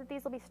 the way that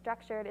these will be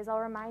structured is I'll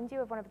remind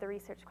you of one of the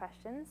research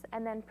questions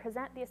and then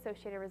present the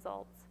associated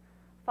results,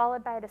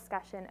 followed by a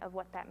discussion of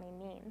what that may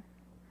mean.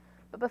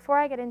 But before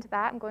I get into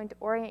that, I'm going to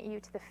orient you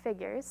to the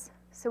figures.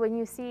 So when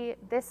you see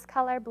this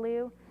color,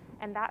 blue,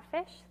 and that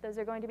fish, those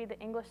are going to be the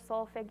English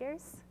sole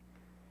figures.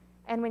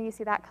 And when you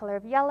see that color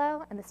of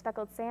yellow and the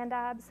speckled sand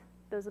dabs,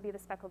 those will be the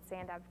speckled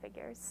sand dab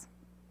figures.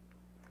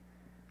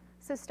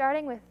 So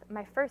starting with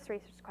my first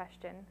research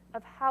question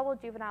of how will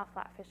juvenile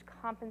flatfish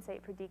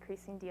compensate for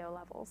decreasing DO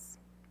levels?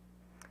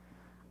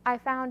 I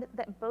found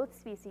that both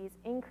species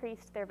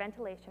increased their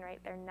ventilation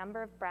rate, their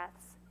number of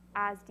breaths,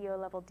 as DO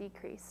level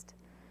decreased.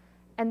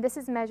 And this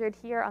is measured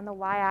here on the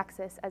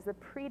y-axis as the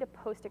pre to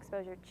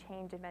post-exposure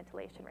change in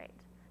ventilation rate,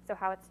 so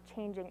how it's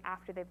changing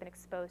after they've been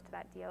exposed to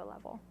that DO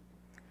level.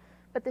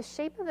 But the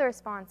shape of the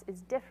response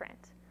is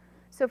different.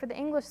 So for the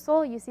English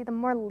sole, you see the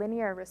more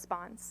linear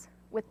response,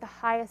 with the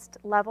highest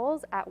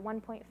levels at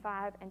 1.5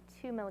 and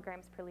 2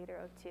 milligrams per liter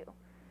O2,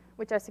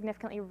 which are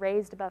significantly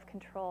raised above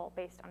control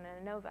based on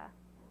an ANOVA.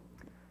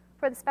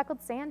 For the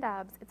speckled sand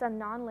dabs, it's a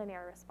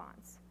nonlinear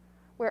response,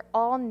 where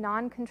all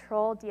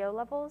non-control DO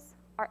levels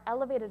are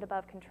elevated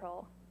above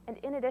control. And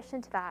in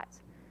addition to that,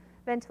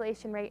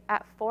 ventilation rate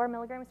at 4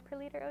 milligrams per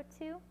liter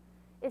O2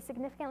 is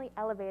significantly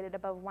elevated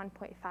above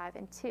 1.5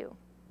 and 2.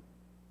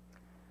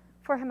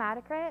 For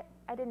hematocrit,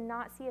 I did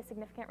not see a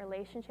significant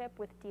relationship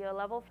with DO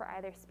level for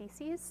either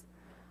species,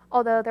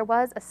 although there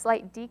was a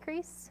slight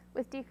decrease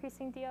with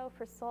decreasing DO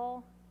for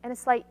sole and a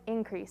slight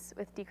increase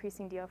with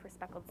decreasing DO for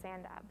speckled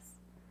sand dabs.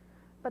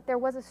 But there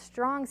was a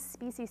strong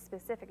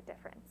species-specific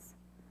difference.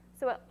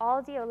 So at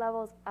all DO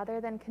levels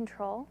other than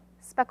control,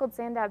 speckled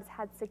sand dabs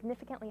had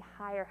significantly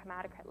higher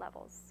hematocrit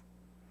levels.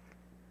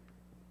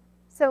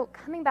 So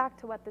coming back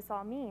to what this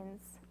all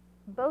means,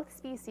 both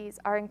species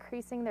are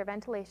increasing their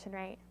ventilation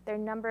rate, their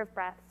number of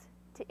breaths,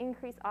 to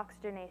increase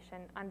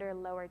oxygenation under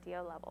lower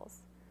DO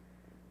levels.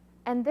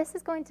 And this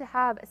is going to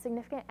have a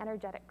significant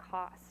energetic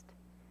cost.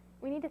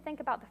 We need to think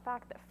about the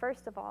fact that,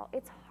 first of all,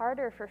 it's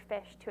harder for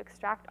fish to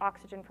extract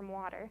oxygen from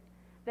water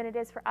than it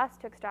is for us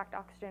to extract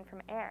oxygen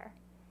from air.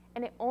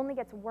 And it only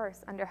gets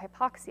worse under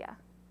hypoxia,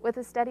 with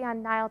a study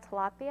on Nile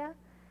tilapia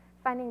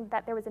finding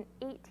that there was an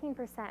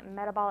 18%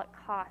 metabolic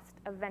cost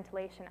of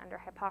ventilation under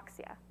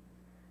hypoxia.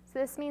 So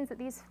this means that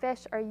these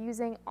fish are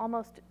using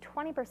almost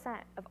 20%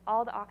 of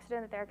all the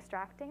oxygen that they're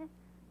extracting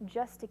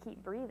just to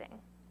keep breathing.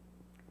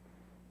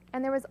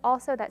 And there was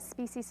also that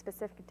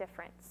species-specific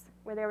difference,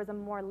 where there was a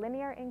more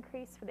linear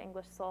increase for the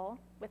English sole,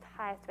 with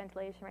highest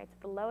ventilation rates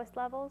at the lowest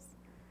levels,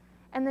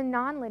 and the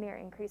nonlinear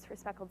increase for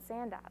speckled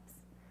sand dabs,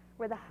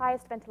 where the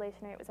highest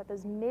ventilation rate was at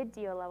those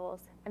mid-DO levels,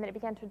 and then it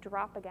began to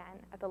drop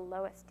again at the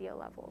lowest DO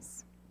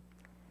levels.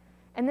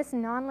 And this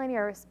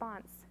nonlinear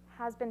response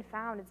has been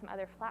found in some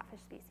other flatfish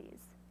species.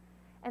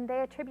 And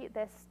they attribute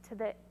this to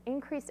the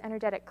increased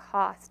energetic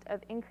cost of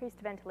increased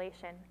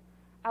ventilation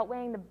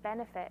outweighing the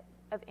benefit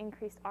of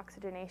increased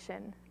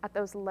oxygenation at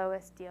those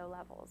lowest DO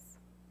levels.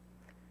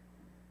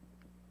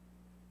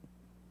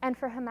 And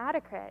for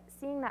hematocrit,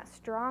 seeing that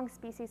strong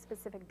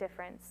species-specific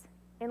difference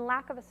and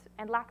lack of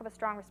a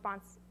strong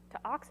response to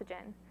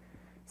oxygen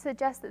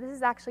suggests that this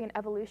is actually an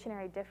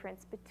evolutionary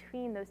difference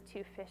between those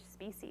two fish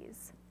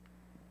species.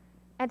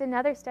 And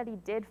another study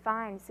did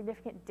find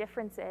significant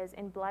differences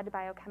in blood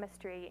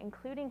biochemistry,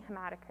 including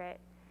hematocrit,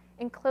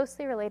 in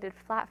closely related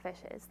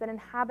flatfishes that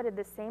inhabited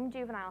the same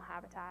juvenile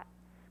habitat,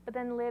 but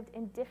then lived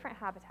in different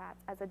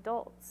habitats as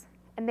adults.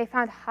 And they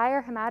found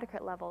higher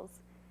hematocrit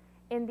levels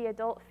in the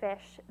adult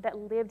fish that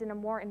lived in a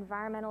more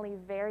environmentally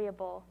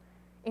variable,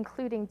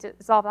 including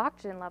dissolved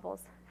oxygen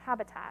levels,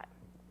 habitat,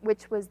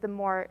 which was the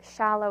more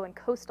shallow and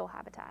coastal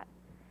habitat.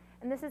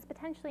 And this is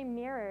potentially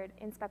mirrored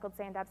in speckled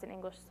sand dabs and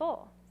English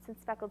sole,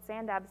 since speckled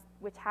sand dabs,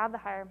 which have the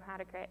higher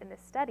hematocrit in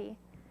this study,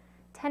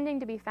 tending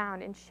to be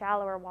found in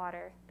shallower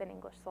water than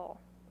English sole.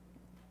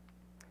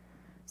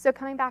 So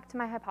coming back to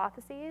my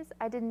hypotheses,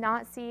 I did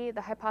not see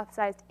the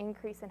hypothesized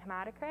increase in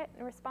hematocrit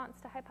in response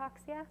to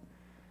hypoxia,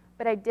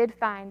 but I did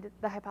find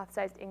the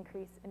hypothesized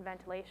increase in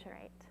ventilation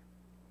rate.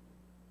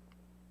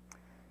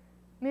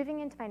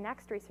 Moving into my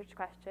next research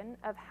question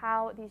of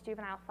how these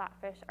juvenile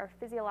flatfish are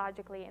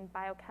physiologically and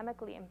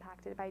biochemically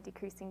impacted by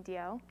decreasing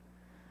DO,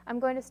 I'm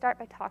going to start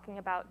by talking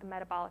about the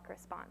metabolic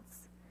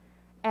response.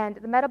 And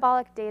the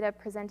metabolic data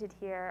presented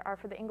here are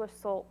for the English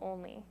sole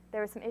only.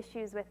 There were some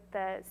issues with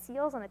the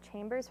seals on the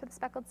chambers for the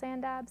speckled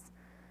sand dabs,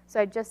 so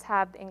I just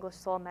have the English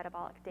sole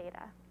metabolic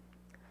data.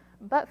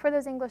 But for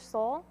those English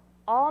sole,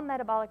 all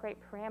metabolic rate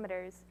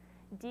parameters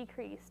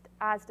decreased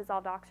as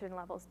dissolved oxygen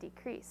levels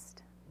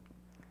decreased.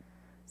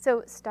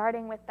 So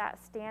starting with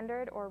that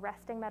standard or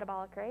resting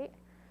metabolic rate,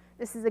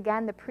 this is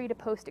again the pre to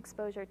post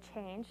exposure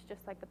change,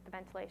 just like with the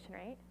ventilation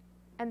rate.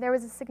 And there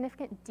was a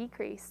significant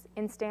decrease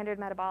in standard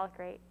metabolic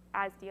rate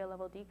as DO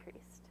level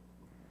decreased.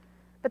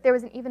 But there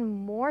was an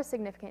even more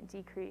significant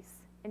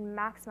decrease in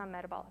maximum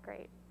metabolic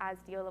rate as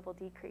DO level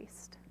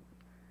decreased,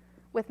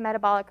 with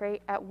metabolic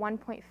rate at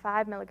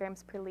 1.5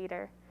 milligrams per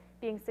liter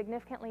being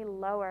significantly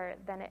lower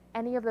than at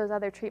any of those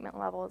other treatment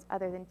levels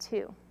other than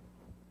 2.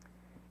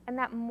 And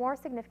that more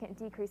significant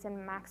decrease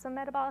in maximum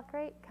metabolic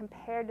rate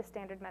compared to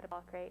standard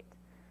metabolic rate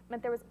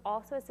meant there was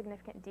also a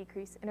significant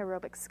decrease in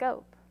aerobic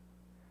scope,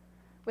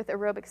 with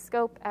aerobic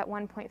scope at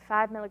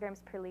 1.5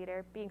 milligrams per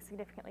liter being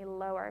significantly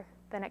lower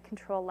than at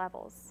control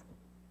levels.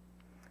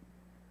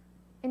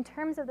 In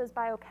terms of those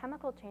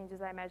biochemical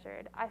changes I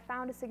measured, I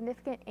found a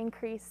significant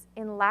increase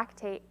in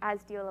lactate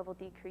as DO level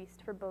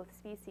decreased for both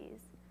species.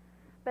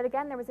 But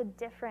again, there was a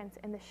difference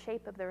in the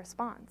shape of the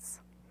response.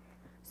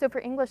 So for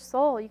English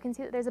sole, you can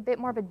see that there's a bit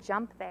more of a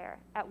jump there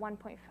at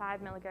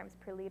 1.5 milligrams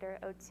per liter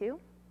O2.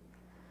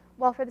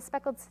 While for the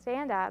speckled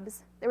sand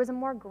dabs, there was a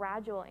more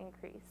gradual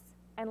increase,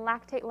 and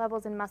lactate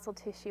levels in muscle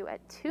tissue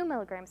at 2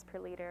 milligrams per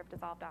liter of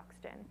dissolved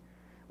oxygen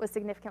was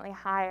significantly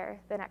higher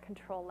than at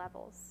control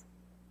levels.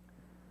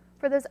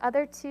 For those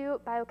other two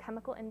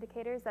biochemical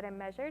indicators that I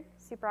measured,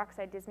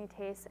 superoxide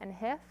dismutase and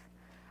HIF,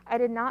 I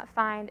did not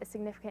find a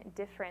significant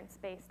difference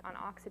based on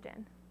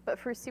oxygen. But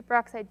for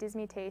superoxide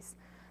dismutase,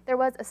 there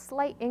was a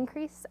slight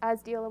increase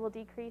as DO level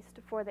decreased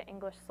for the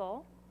English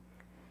sole,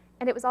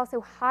 and it was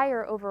also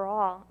higher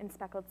overall in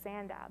speckled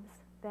sand dabs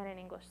than in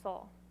English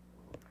sole.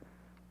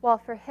 While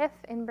for HIF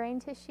in brain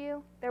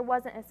tissue, there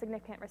wasn't a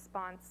significant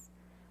response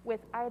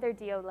with either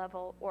DO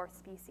level or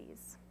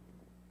species.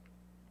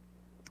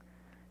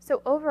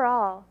 So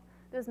overall,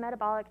 those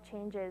metabolic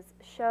changes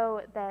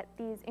show that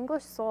these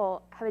English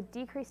sole have a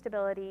decreased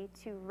ability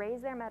to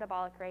raise their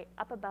metabolic rate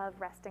up above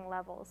resting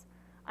levels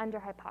under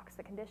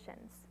hypoxic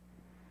conditions.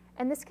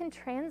 And this can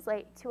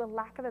translate to a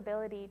lack of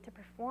ability to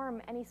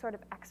perform any sort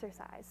of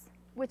exercise,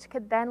 which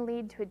could then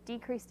lead to a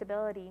decreased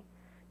ability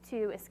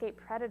to escape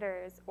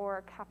predators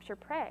or capture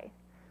prey,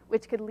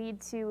 which could lead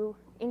to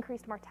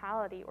increased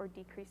mortality or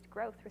decreased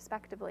growth,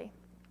 respectively.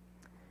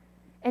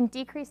 And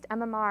decreased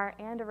MMR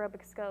and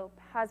aerobic scope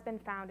has been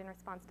found in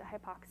response to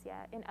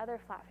hypoxia in other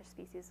flatfish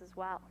species as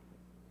well.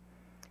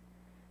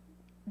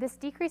 This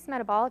decreased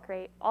metabolic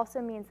rate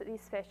also means that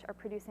these fish are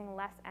producing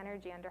less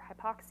energy under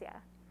hypoxia,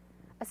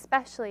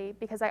 especially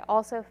because I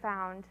also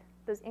found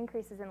those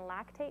increases in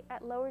lactate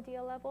at lower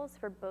DO levels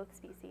for both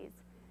species,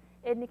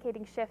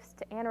 indicating shifts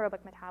to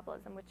anaerobic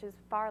metabolism, which is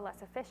far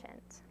less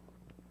efficient.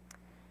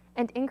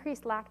 And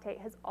increased lactate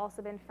has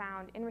also been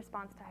found in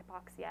response to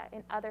hypoxia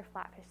in other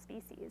flatfish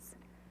species,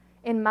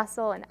 in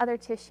muscle and other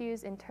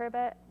tissues in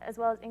turbot, as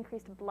well as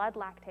increased blood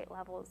lactate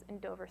levels in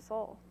Dover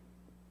sole.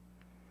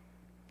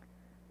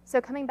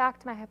 So coming back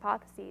to my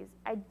hypotheses,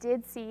 I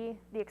did see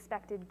the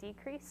expected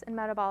decrease in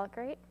metabolic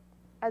rate,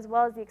 as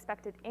well as the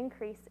expected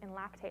increase in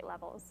lactate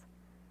levels,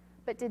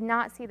 but did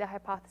not see the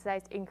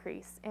hypothesized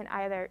increase in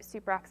either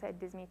superoxide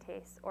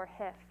dismutase or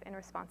HIF in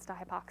response to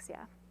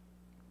hypoxia.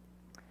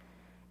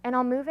 And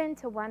I'll move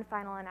into one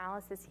final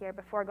analysis here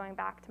before going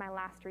back to my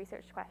last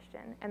research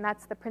question, and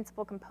that's the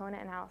principal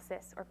component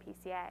analysis, or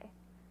PCA.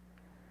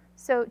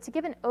 So to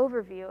give an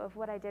overview of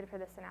what I did for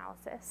this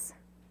analysis,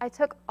 I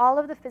took all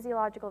of the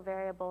physiological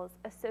variables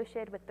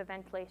associated with the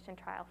ventilation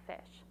trial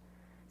fish.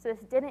 So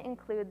this didn't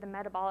include the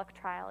metabolic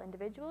trial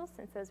individuals,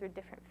 since those were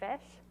different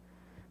fish.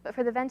 But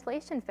for the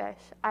ventilation fish,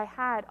 I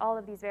had all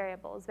of these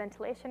variables: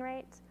 ventilation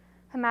rate,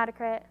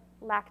 hematocrit,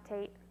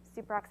 lactate,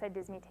 superoxide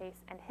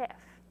dismutase, and HIF.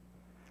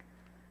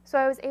 So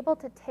I was able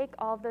to take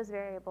all of those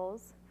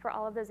variables for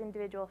all of those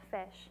individual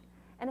fish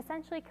and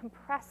essentially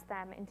compress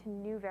them into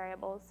new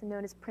variables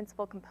known as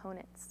principal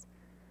components,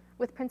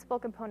 with principal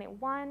component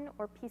 1,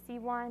 or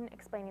PC1,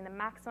 explaining the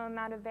maximum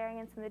amount of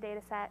variance in the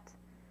data set,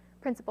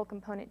 principal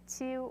component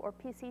 2, or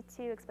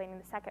PC2, explaining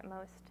the second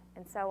most,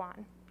 and so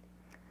on.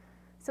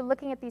 So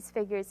looking at these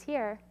figures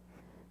here,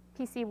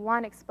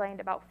 PC1 explained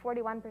about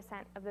 41%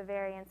 of the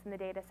variance in the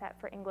data set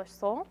for English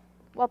Sol,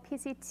 while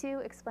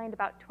PC2 explained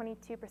about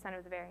 22%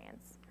 of the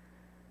variance,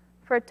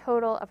 for a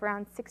total of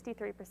around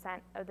 63%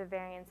 of the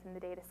variance in the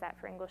data set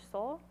for English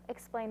Sol,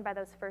 explained by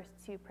those first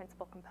two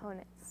principal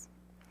components.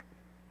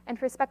 And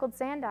for speckled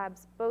sand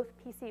dabs, both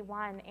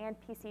PC1 and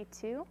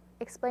PC2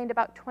 explained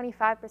about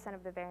 25%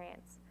 of the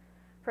variance,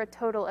 for a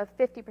total of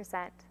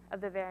 50% of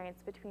the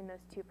variance between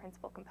those two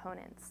principal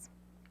components.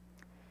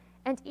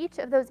 And each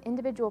of those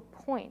individual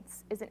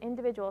points is an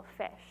individual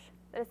fish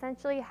that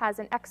essentially has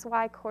an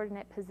XY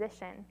coordinate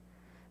position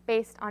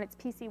based on its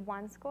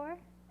PC1 score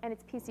and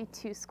its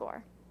PC2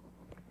 score.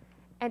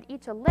 And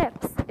each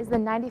ellipse is the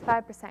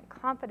 95%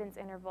 confidence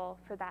interval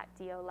for that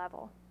DO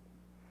level.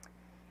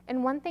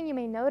 And one thing you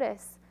may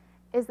notice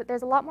is that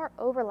there's a lot more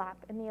overlap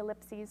in the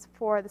ellipses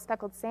for the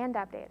speckled sand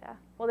dab data,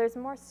 while there's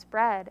more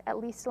spread, at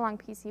least along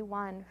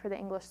PC1, for the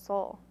English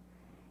Sol,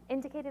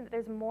 indicating that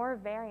there's more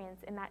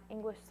variance in that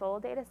English Sol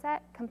data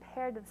set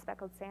compared to the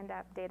speckled sand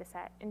dab data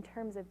set in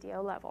terms of DO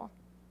level.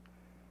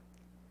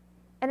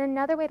 And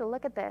another way to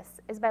look at this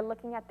is by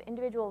looking at the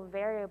individual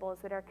variables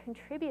that are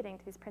contributing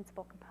to these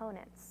principal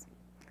components.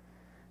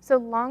 So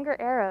longer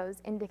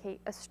arrows indicate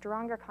a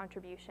stronger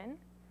contribution,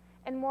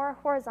 and more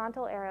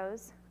horizontal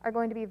arrows are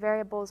going to be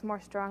variables more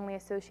strongly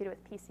associated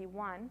with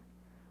PC1,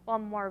 while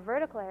more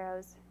vertical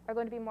arrows are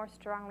going to be more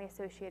strongly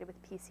associated with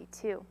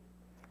PC2.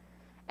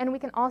 And we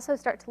can also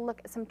start to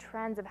look at some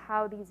trends of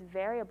how these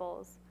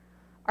variables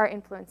are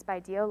influenced by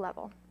DO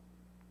level.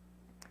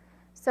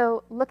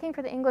 So looking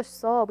for the English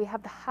Sol, we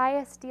have the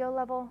highest DO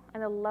level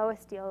and the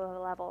lowest DO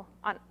level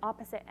on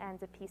opposite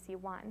ends of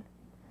PC1.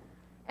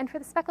 And for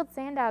the speckled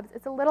sand dabs,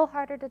 it's a little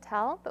harder to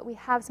tell, but we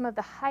have some of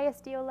the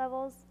highest DO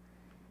levels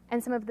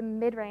and some of the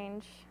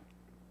mid-range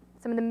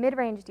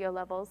DO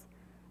levels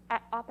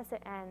at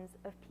opposite ends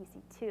of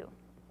PC2.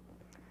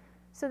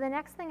 So the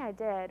next thing I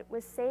did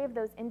was save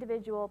those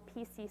individual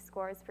PC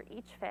scores for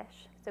each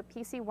fish, so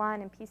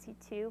PC1 and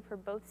PC2 for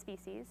both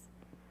species,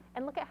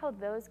 and look at how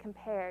those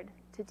compared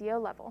to DO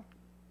level.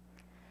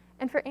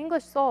 And for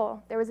English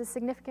Sol, there was a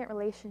significant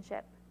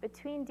relationship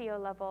between DO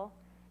level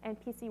and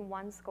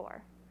PC1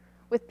 score,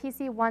 with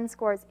PC1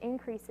 scores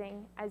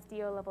increasing as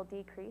DO level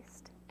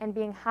decreased and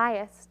being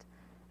highest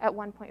at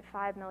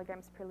 1.5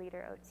 milligrams per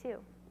liter O2.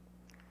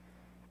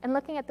 And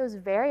looking at those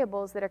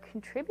variables that are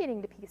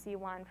contributing to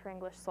PC1 for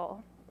English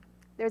Sol,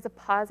 there's a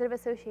positive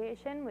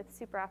association with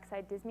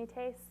superoxide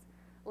dismutase,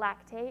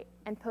 lactate,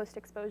 and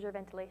post-exposure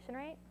ventilation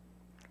rate,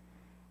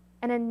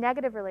 and a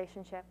negative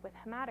relationship with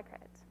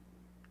hematocrit.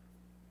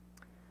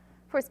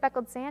 For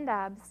speckled sand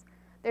dabs,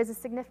 there's a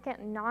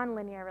significant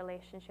nonlinear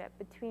relationship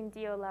between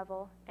DO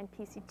level and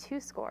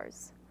PC2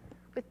 scores,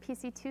 with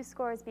PC2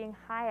 scores being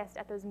highest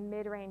at those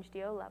mid-range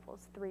DO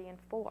levels, 3 and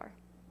 4.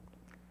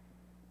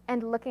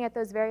 And looking at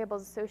those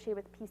variables associated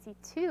with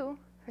PC2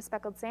 for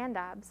speckled sand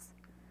dabs,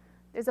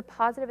 there's a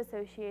positive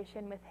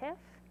association with HIF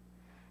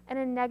and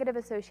a negative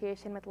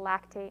association with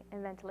lactate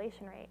and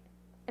ventilation rate.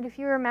 And if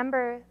you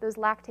remember those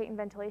lactate and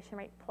ventilation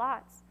rate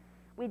plots,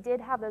 we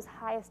did have those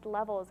highest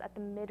levels at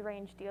the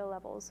mid-range DO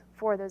levels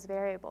for those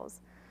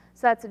variables.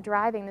 So that's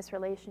driving this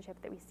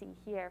relationship that we see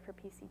here for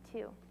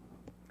PC2.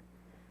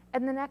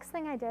 And the next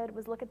thing I did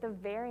was look at the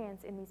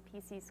variance in these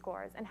PC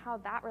scores and how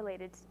that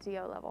related to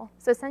DO level.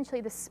 So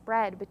essentially the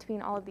spread between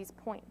all of these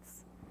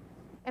points.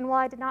 And while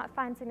I did not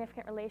find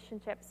significant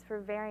relationships for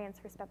variance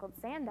for speckled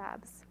sand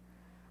dabs,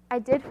 I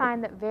did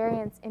find that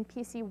variance in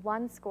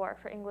PC1 score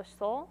for English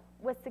Sol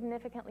was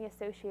significantly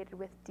associated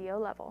with DO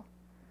level,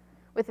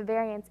 with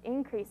variance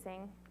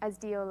increasing as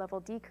DO level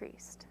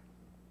decreased.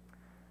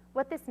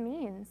 What this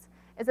means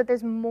is that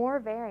there's more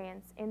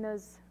variance in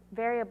those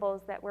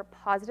variables that were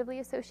positively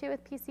associated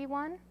with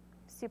PC1,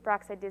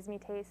 superoxide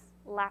dismutase,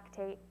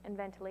 lactate, and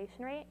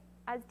ventilation rate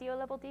as DO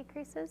level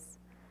decreases,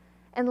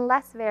 and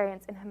less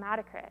variance in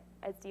hematocrit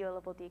as DO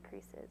level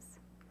decreases.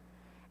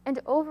 And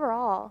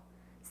overall,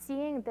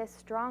 seeing this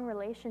strong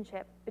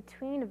relationship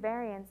between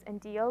variance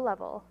and DO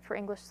level for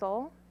English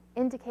Sol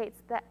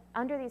indicates that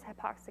under these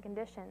hypoxic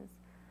conditions,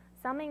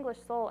 some English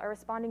Sol are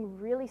responding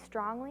really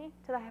strongly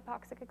to the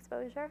hypoxic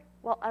exposure,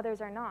 while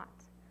others are not.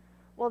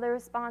 Well, the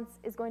response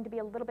is going to be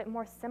a little bit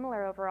more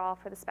similar overall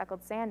for the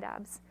speckled sand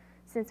dabs,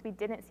 since we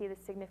didn't see the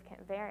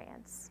significant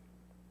variance.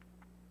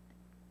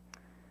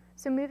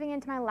 So moving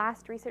into my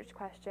last research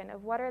question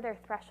of what are their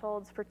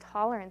thresholds for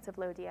tolerance of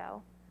low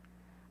DO,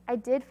 I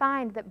did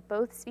find that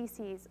both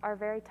species are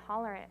very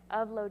tolerant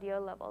of low DO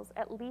levels,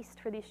 at least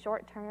for these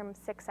short-term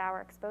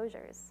 6-hour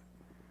exposures.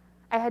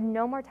 I had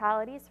no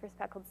mortalities for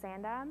speckled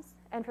sand dabs,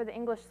 and for the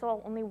English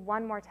Sol, only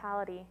one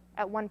mortality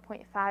at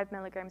 1.5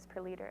 milligrams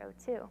per liter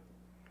O2.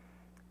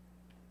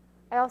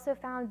 I also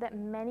found that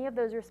many of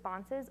those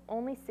responses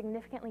only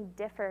significantly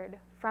differed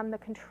from the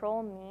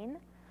control mean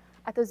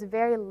at those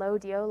very low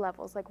DO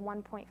levels, like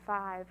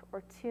 1.5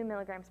 or 2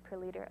 milligrams per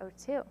liter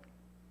O2.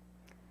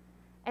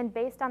 And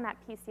based on that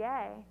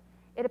PCA,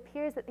 it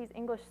appears that these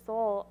English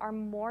sole are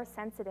more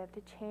sensitive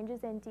to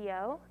changes in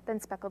DO than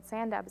speckled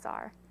sand dabs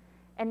are,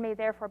 and may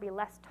therefore be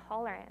less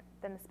tolerant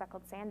than the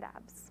speckled sand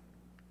dabs.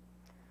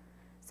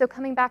 So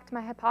coming back to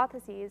my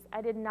hypotheses,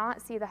 I did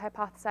not see the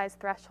hypothesized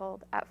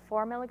threshold at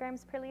 4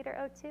 milligrams per liter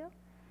O2,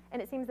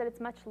 and it seems that it's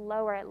much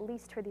lower, at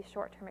least for these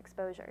short-term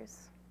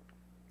exposures.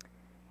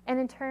 And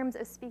in terms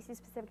of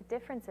species-specific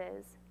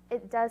differences,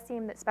 it does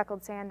seem that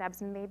speckled sand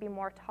dabs may be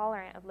more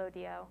tolerant of low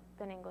DO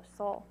than English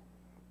sole.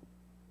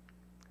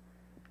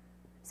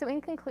 So in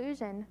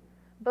conclusion,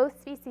 both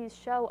species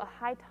show a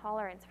high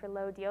tolerance for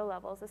low DO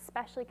levels,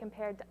 especially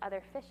compared to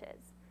other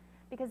fishes,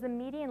 because the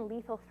median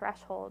lethal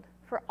threshold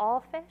for all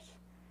fish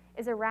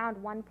is around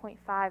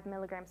 1.5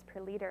 milligrams per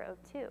liter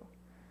O2.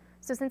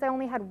 So since I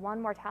only had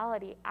one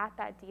mortality at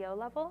that DO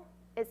level,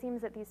 it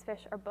seems that these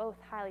fish are both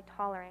highly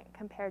tolerant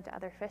compared to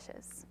other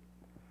fishes.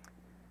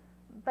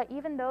 But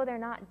even though they're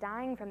not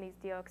dying from these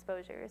DO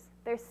exposures,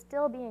 they're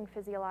still being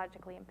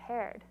physiologically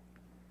impaired.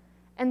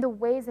 And the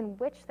ways in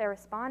which they're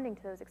responding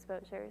to those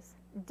exposures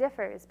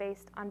differs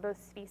based on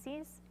both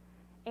species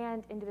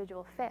and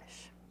individual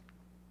fish.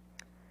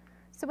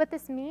 So what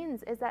this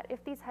means is that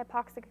if these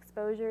hypoxic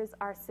exposures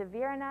are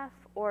severe enough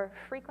or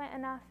frequent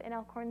enough in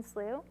Elkhorn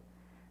Slough,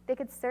 they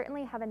could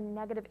certainly have a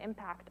negative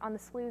impact on the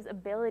slough's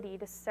ability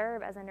to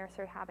serve as a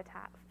nursery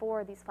habitat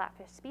for these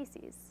flatfish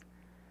species,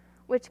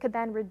 which could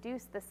then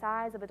reduce the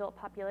size of adult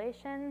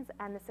populations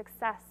and the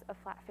success of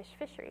flatfish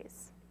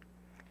fisheries.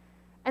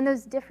 And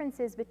those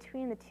differences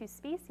between the two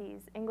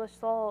species, English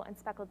sole and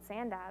speckled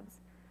sand dabs,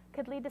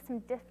 could lead to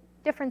some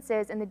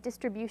differences in the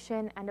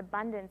distribution and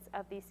abundance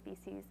of these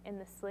species in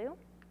the slough,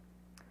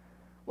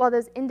 while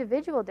those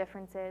individual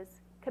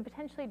differences could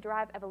potentially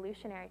drive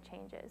evolutionary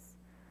changes.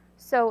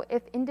 So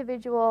if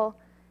individual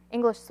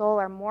English sole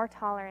are more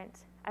tolerant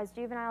as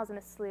juveniles in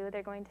the slough,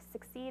 they're going to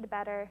succeed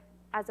better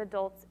as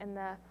adults in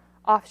the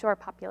offshore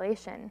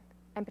population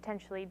and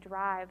potentially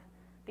drive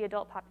the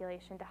adult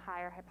population to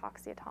higher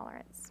hypoxia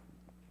tolerance.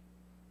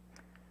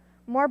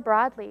 More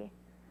broadly,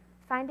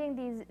 finding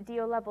these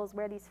DO levels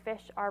where these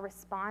fish are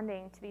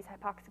responding to these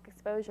hypoxic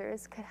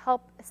exposures could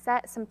help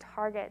set some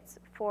targets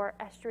for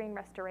estuarine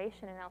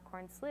restoration in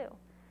Elkhorn Slough,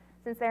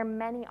 since there are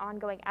many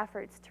ongoing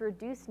efforts to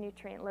reduce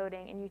nutrient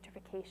loading and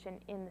eutrophication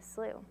in the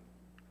slough.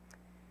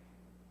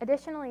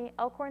 Additionally,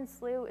 Elkhorn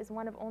Slough is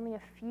one of only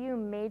a few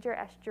major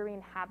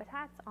estuarine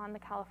habitats on the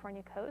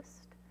California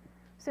coast.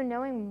 So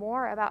knowing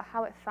more about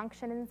how it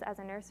functions as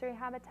a nursery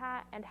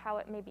habitat and how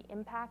it may be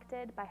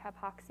impacted by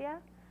hypoxia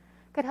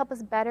could help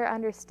us better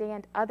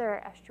understand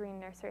other estuarine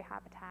nursery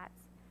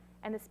habitats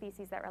and the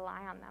species that rely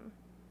on them.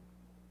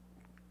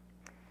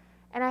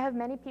 And I have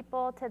many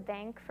people to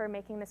thank for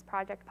making this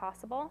project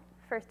possible.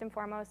 First and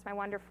foremost, my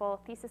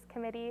wonderful thesis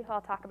committee, who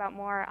I'll talk about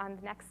more on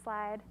the next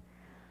slide.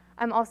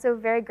 I'm also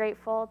very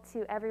grateful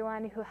to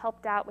everyone who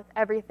helped out with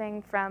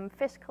everything from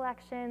fish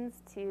collections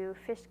to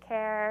fish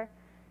care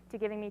to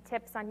giving me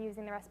tips on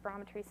using the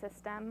respirometry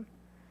system.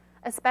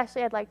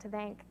 Especially, I'd like to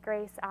thank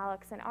Grace,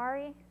 Alex, and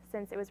Ari,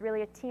 since it was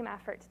really a team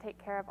effort to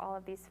take care of all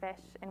of these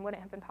fish and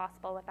wouldn't have been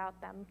possible without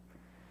them.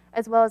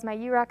 As well as my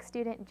UROC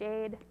student,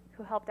 Jade,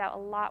 who helped out a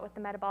lot with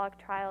the metabolic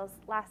trials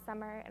last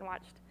summer and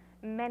watched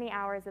many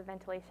hours of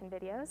ventilation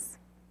videos.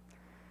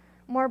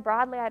 More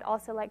broadly, I'd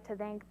also like to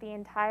thank the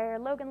entire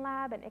Logan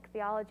Lab and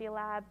Ichthyology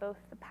Lab, both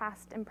the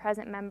past and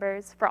present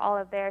members, for all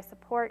of their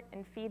support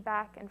and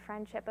feedback and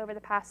friendship over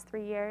the past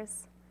 3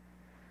 years.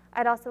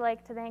 I'd also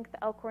like to thank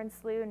the Elkhorn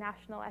Slough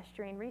National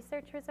Estuarine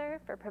Research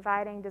Reserve for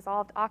providing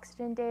dissolved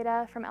oxygen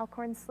data from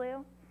Elkhorn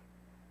Slough,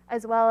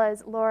 as well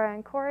as Laura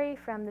and Corey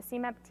from the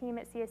CMEP team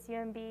at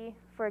CSUMB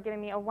for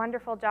giving me a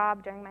wonderful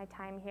job during my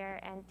time here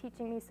and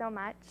teaching me so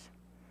much.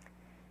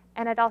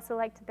 And I'd also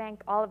like to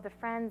thank all of the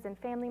friends and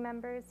family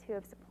members who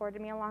have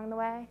supported me along the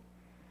way.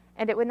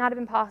 And it would not have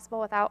been possible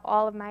without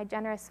all of my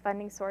generous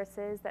funding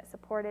sources that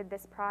supported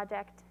this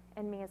project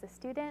and me as a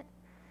student: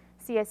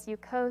 CSU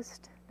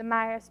Coast, the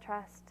Myers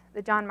Trust,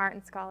 the John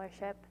Martin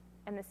Scholarship,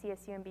 and the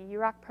CSUMB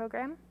UROC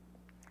program.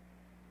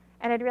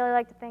 And I'd really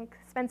like to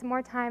spend some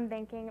more time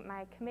thanking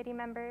my committee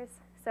members.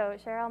 So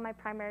Cheryl, my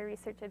primary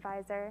research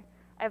advisor,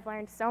 I've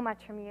learned so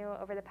much from you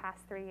over the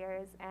past 3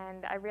 years,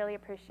 and I really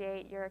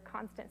appreciate your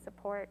constant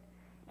support,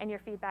 and your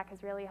feedback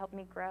has really helped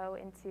me grow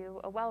into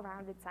a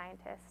well-rounded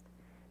scientist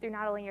through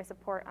not only your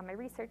support on my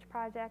research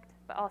project,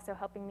 but also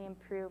helping me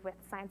improve with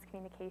science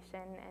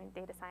communication and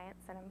data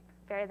science, and I'm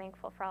very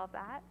thankful for all of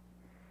that.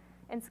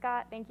 And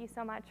Scott, thank you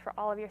so much for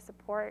all of your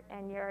support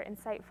and your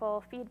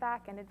insightful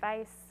feedback and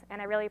advice,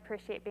 and I really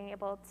appreciate being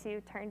able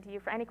to turn to you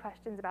for any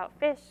questions about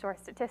fish or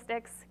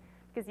statistics,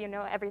 because you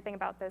know everything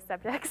about those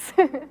subjects.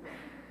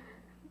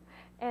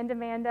 And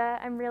Amanda,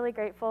 I'm really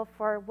grateful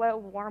for what a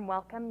warm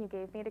welcome you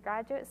gave me to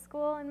graduate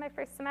school in my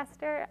first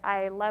semester.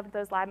 I loved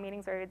those lab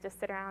meetings where we would just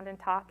sit around and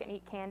talk and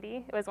eat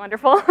candy. It was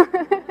wonderful.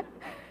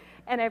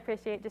 And I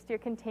appreciate just your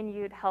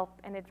continued help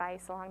and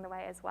advice along the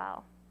way as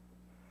well.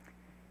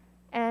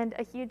 And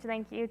a huge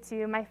thank you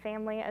to my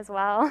family as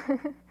well.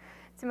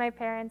 To my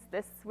parents,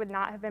 this would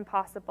not have been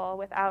possible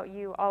without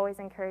you always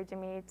encouraging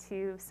me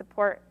to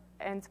support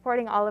and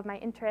supporting all of my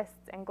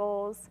interests and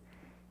goals,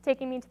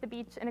 taking me to the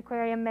beach and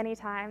aquarium many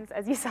times,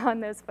 as you saw in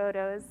those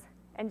photos,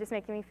 and just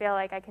making me feel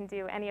like I can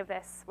do any of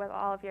this with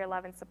all of your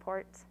love and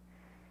support.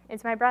 And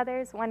to my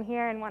brothers, one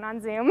here and one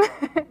on Zoom,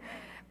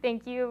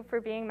 thank you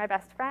for being my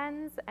best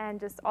friends and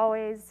just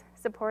always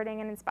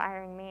supporting and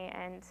inspiring me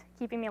and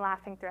keeping me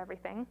laughing through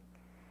everything.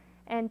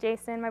 And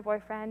Jason, my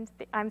boyfriend,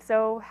 I'm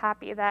so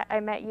happy that I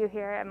met you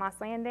here at Moss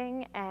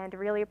Landing and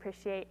really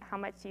appreciate how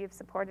much you've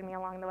supported me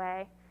along the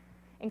way,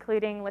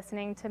 including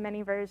listening to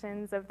many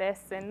versions of this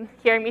and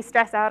hearing me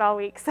stress out all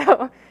week,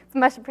 so it's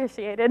much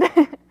appreciated.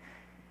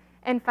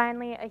 And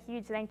finally, a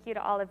huge thank you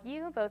to all of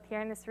you, both here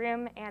in this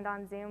room and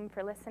on Zoom,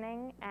 for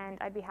listening, and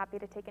I'd be happy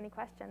to take any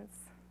questions.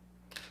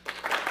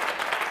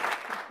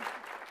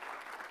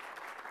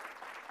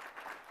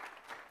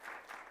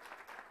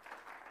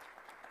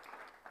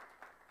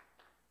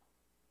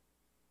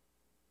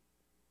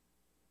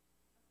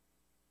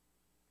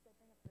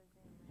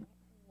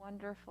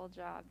 Wonderful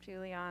job,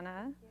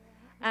 Juliana.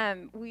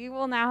 We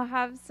will now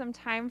have some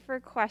time for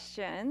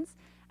questions.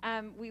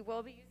 We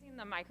will be using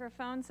the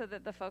microphone so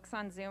that the folks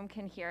on Zoom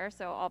can hear,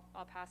 so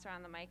I'll pass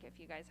around the mic if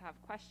you guys have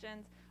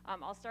questions.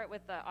 I'll start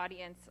with the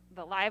audience,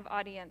 the live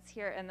audience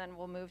here, and then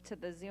we'll move to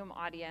the Zoom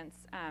audience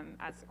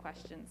as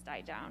questions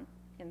die down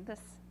in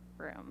this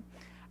room.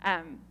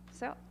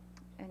 So,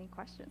 any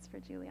questions for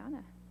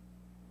Juliana?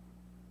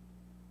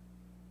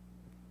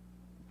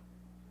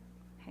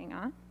 Hang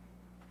on.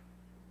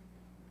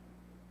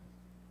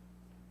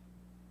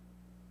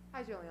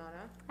 Hi,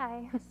 Juliana.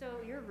 Hi.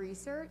 So your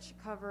research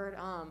covered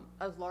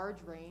a large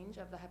range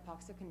of the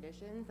hypoxia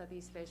conditions that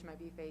these fish might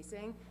be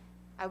facing.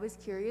 I was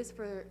curious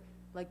for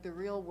like the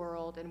real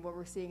world and what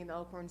we're seeing in the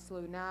Elkhorn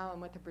Slough now and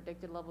what the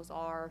predicted levels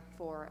are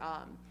for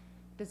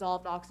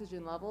dissolved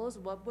oxygen levels.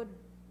 What would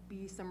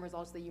be some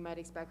results that you might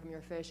expect from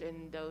your fish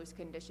in those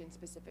conditions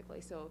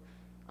specifically? So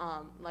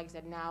like I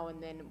said, now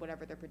and then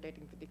whatever they're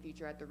predicting for the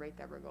future at the rate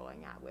that we're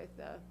going at with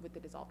the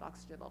dissolved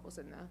oxygen levels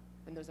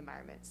in those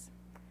environments.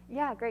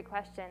 Yeah, great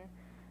question.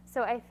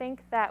 So I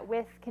think that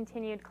with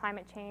continued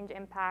climate change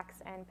impacts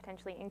and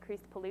potentially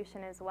increased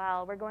pollution as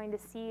well, we're going to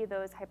see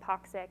those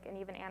hypoxic and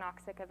even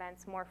anoxic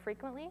events more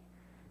frequently.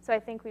 So I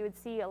think we would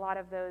see a lot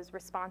of those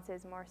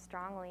responses more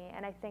strongly.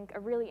 And I think a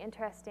really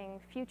interesting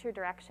future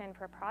direction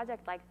for a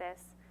project like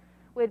this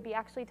would be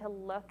actually to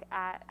look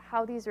at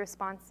how these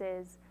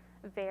responses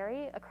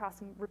vary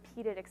across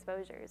repeated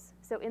exposures.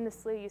 So in the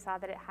slough, you saw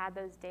that it had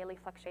those daily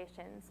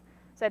fluctuations.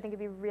 So I think it'd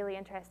be really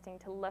interesting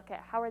to look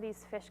at how are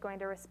these fish going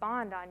to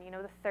respond on,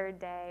 the third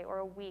day or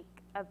a week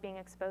of being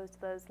exposed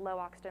to those low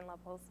oxygen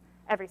levels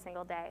every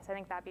single day. So I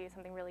think that'd be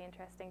something really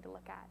interesting to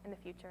look at in the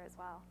future as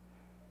well.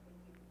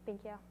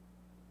 Thank you.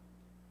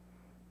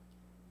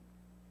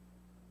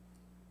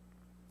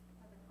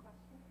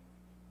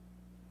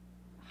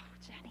 Oh,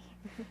 Jenny.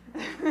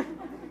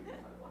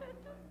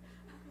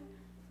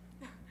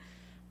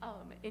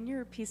 In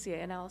your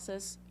PCA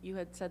analysis, you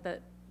had said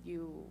that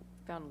you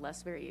found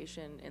less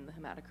variation in the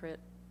hematocrit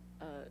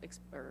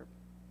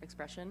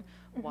expression.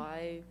 Mm-hmm.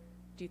 Why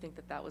do you think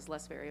that that was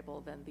less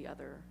variable than the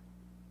other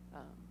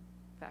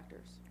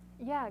factors?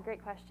 Yeah,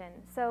 great question.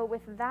 So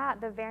with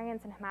that, the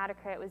variance in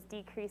hematocrit was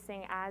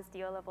decreasing as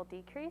DO level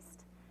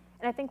decreased.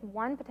 And I think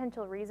one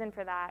potential reason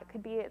for that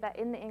could be that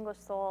in the English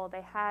sole,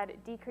 they had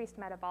decreased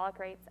metabolic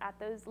rates at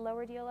those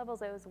lower DO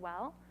levels as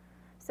well.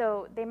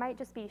 So they might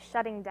just be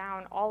shutting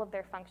down all of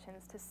their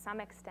functions to some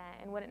extent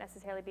and wouldn't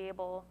necessarily be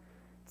able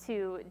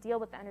to deal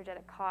with the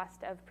energetic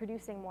cost of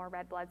producing more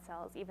red blood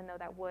cells, even though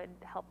that would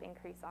help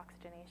increase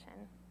oxygenation.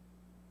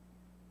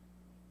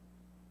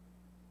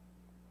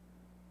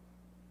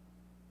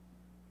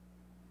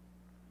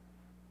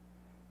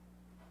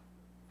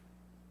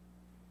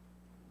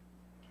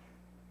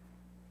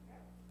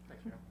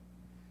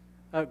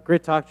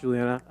 Great talk,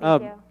 Juliana.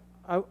 Thank you.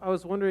 I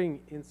was wondering,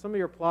 in some of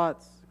your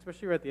plots,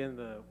 especially right at the end,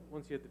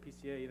 once you had the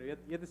PCA,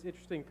 you had this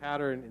interesting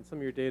pattern in some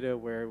of your data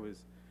where it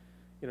was,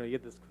 you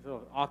had this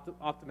sort of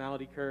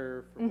optimality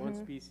curve for one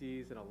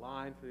species and a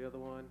line for the other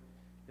one.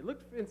 It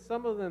looked in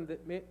some of them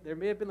that there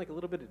may have been like a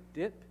little bit of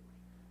dip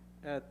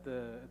at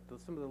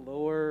some of the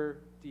lower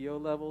DO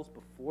levels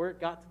before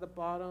it got to the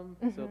bottom.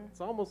 So it's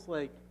almost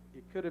like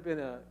it could have been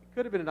an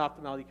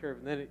optimality curve,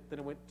 and then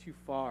it went too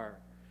far.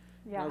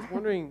 Yeah. And I was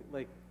wondering,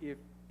 like, if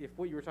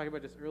what you were talking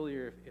about just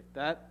earlier, if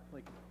that,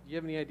 like, do you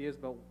have any ideas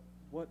about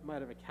what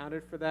might have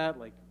accounted for that?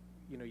 Like,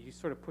 you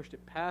sort of pushed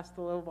it past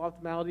the level of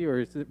optimality, or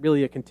is it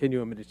really a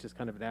continuum and it's just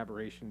kind of an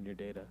aberration in your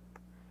data?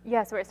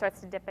 Yeah, so it starts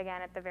to dip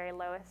again at the very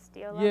lowest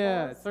DO levels.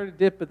 Yeah, it started to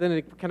dip, but then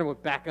it kind of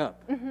went back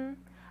up.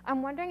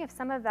 I'm wondering if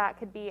some of that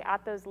could be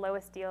at those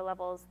lowest DO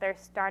levels, they're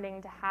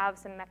starting to have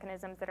some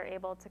mechanisms that are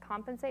able to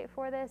compensate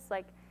for this,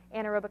 like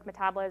anaerobic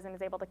metabolism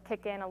is able to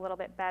kick in a little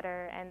bit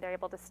better, and they're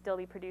able to still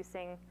be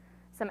producing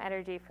some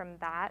energy from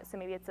that. So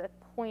maybe it's a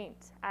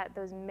point at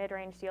those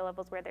mid-range DO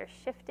levels where they're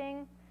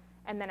shifting,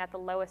 and then at the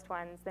lowest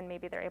ones, then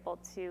maybe they're able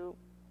to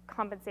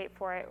compensate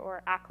for it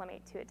or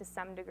acclimate to it to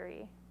some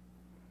degree.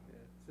 Yeah,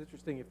 it's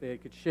interesting if they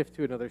could shift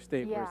to another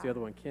state, whereas Yeah. the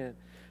other one can't.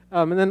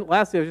 And then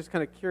lastly, I was just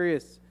kind of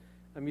curious,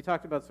 You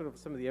talked about sort of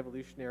some of the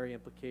evolutionary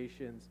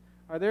implications.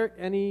 Are there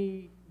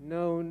any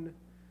known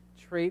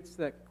traits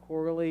that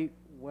correlate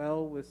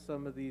well with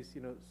some of these,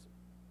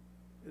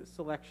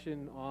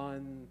 selection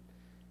on,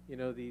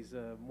 these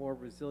more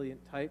resilient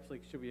types?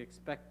 Like, should we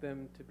expect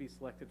them to be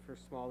selected for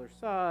smaller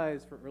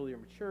size, for earlier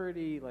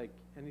maturity, like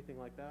anything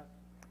like that?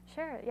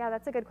 Sure, yeah,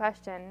 that's a good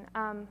question.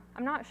 I'm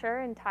not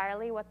sure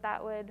entirely what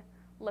that would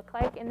look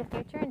like in the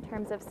future in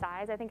terms of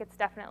size. I think it's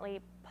definitely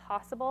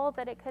possible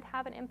that it could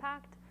have an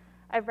impact.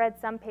 I've read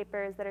some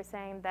papers that are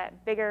saying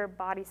that bigger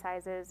body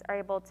sizes are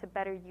able to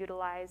better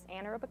utilize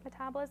anaerobic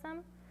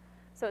metabolism.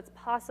 So it's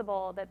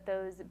possible that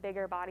those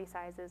bigger body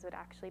sizes would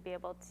actually be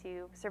able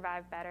to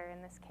survive better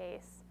in this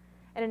case.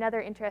 And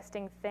another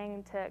interesting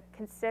thing to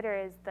consider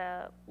is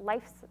the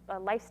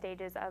life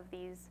stages of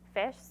these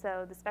fish.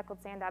 So the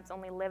speckled sand dabs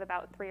only live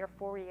about 3 or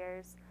 4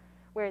 years,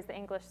 whereas the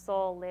English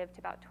sole lived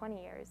about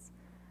 20 years.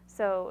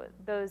 So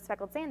those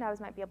speckled sand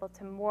dabs might be able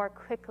to more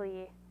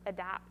quickly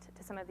adapt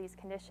to some of these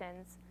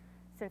conditions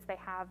since they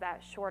have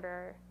that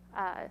shorter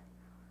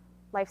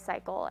life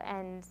cycle.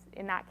 And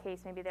in that case,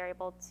 maybe they're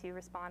able to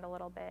respond a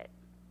little bit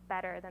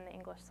better than the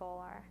English sole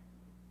are.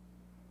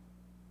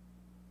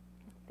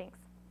 Thanks.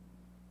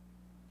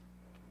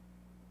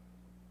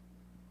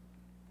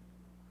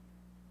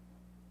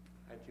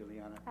 Hi,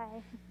 Juliana.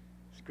 Hi.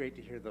 It's great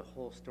to hear the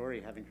whole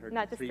story, having heard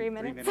Not the just 3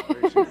 minutes.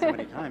 three-minute version so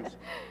many times.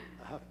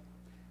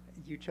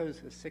 You chose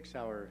a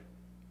 6-hour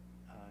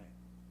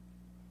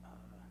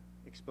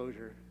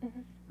exposure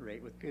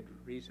rate with good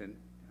reason,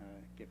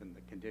 given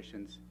the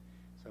conditions.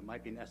 So it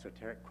might be an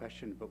esoteric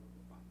question, but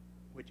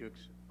what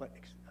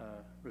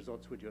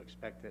results would you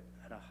expect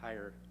at a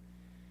higher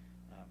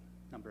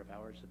number of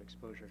hours of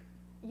exposure?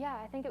 Yeah,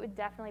 I think it would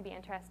definitely be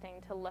interesting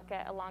to look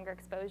at a longer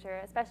exposure,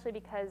 especially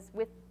because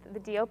with the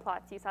DO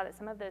plots, you saw that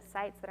some of those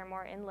sites that are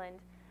more inland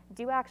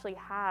do actually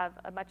have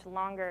a much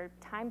longer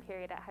time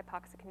period at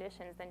hypoxic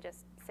conditions than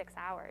just 6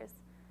 hours.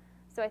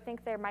 So I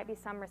think there might be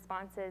some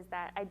responses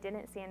that I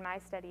didn't see in my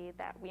study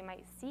that we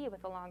might see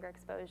with a longer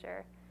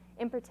exposure.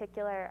 In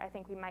particular, I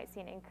think we might see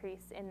an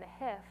increase in the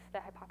HIF, the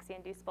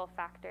hypoxia-inducible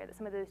factor, that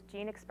some of those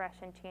gene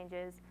expression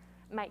changes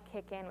might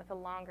kick in with a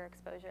longer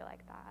exposure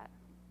like that.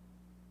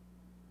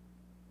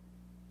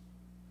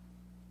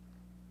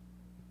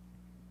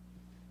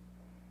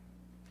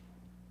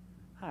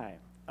 Hi.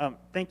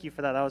 Thank you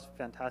for that. That was a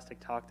fantastic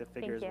talk. The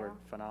figures Thank you. were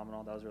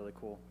phenomenal. That was really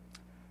cool.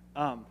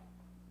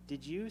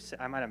 Did you say,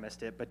 I might have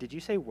missed it, but did you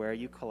say where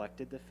you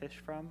collected the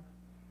fish from?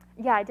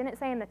 Yeah, I didn't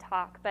say in the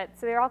talk, but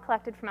so they're all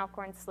collected from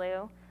Elkhorn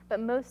Slough, but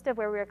most of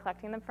where we were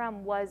collecting them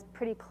from was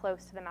pretty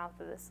close to the mouth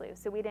of the slough.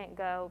 So we didn't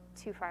go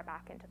too far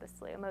back into the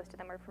slough. Most of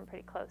them were from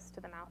pretty close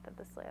to the mouth of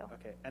the slough.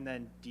 Okay, and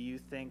then do you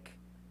think,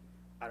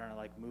 I don't know,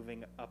 like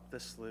moving up the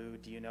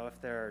slough, do you know if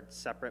there are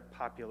separate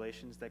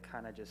populations that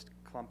kind of just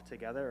clump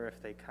together, or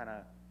if they kind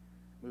of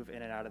move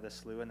in and out of the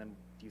slough, and then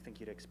do you think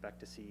you'd expect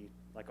to see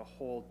like a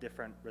whole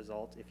different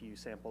result if you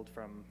sampled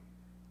from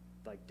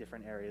like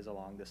different areas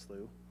along the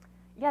slough?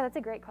 Yeah, that's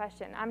a great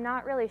question. I'm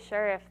not really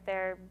sure if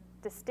they're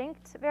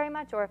distinct very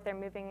much or if they're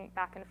moving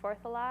back and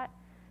forth a lot.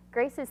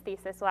 Grace's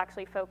thesis will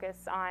actually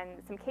focus on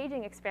some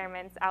caging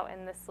experiments out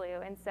in the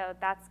slough, and so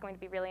that's going to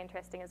be really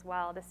interesting as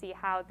well to see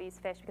how these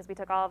fish, because we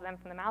took all of them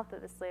from the mouth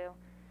of the slough,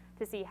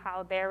 to see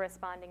how they're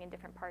responding in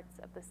different parts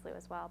of the slough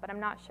as well. But I'm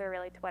not sure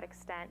really to what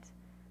extent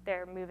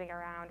they're moving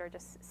around or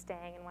just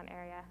staying in one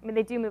area. I mean,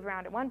 they do move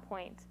around at one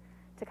point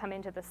to come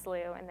into the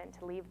slough and then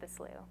to leave the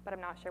slough, but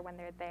I'm not sure when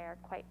they're there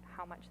quite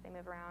how much they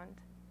move around.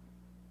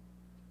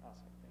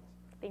 Awesome,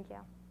 thanks. Thank you.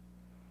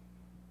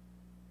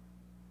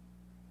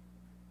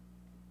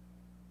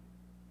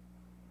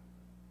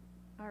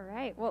 All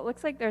right. Well, it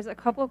looks like there's a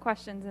couple of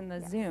questions in the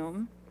Yes.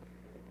 Zoom.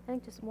 I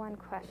think just one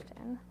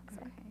question.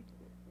 Okay.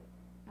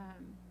 I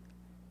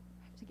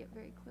have to get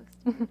very close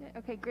to read it.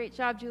 Okay, great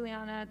job,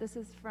 Juliana. This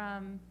is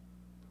from,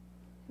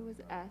 who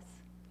was S?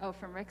 Oh,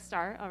 from Rick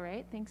Starr. All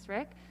right, thanks,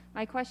 Rick.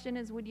 My question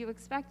is, would you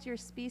expect your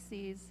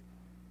species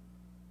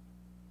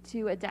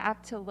to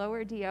adapt to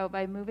lower DO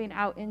by moving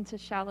out into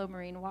shallow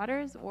marine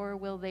waters, or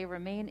will they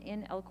remain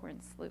in Elkhorn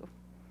Slough?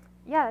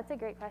 Yeah, that's a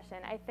great question.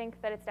 I think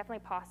that it's definitely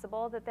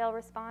possible that they'll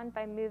respond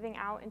by moving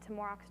out into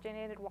more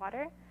oxygenated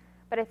water.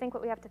 But I think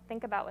what we have to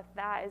think about with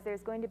that is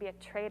there's going to be a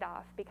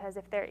trade-off, because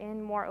if they're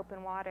in more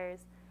open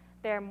waters,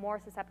 they're more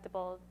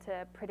susceptible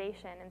to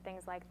predation and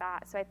things like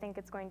that. So I think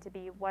it's going to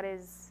be what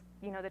is,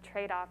 the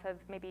trade-off of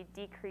maybe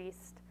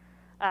decreased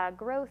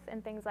growth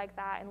and things like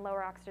that and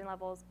lower oxygen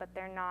levels, but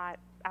they're not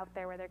out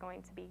there where they're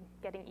going to be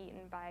getting eaten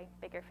by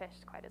bigger fish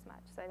quite as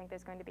much. So I think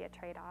there's going to be a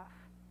trade-off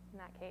in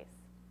that case.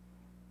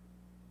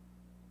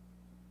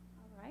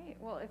 All right.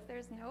 Well, if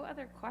there's no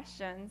other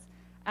questions,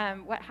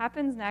 what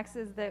happens next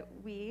is that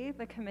we,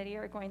 the committee,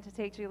 are going to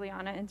take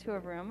Juliana into a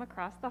room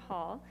across the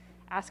hall,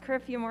 ask her a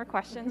few more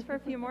questions for a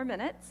few more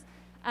minutes,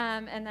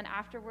 and then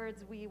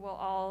afterwards we will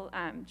all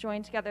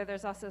join together.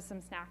 There's also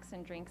some snacks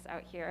and drinks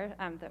out here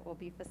that will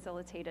be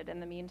facilitated in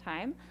the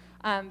meantime.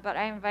 But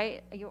I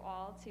invite you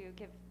all to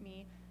give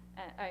me,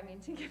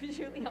 to give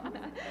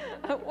Juliana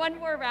one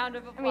more round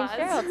of applause.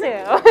 I mean,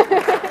 Cheryl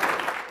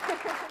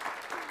too.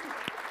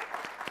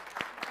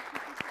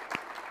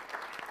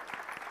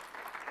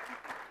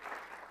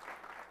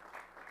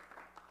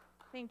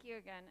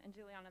 again. And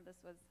Juliana, this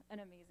was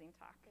an amazing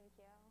talk. Thank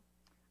you.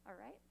 All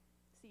right.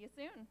 See you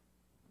soon.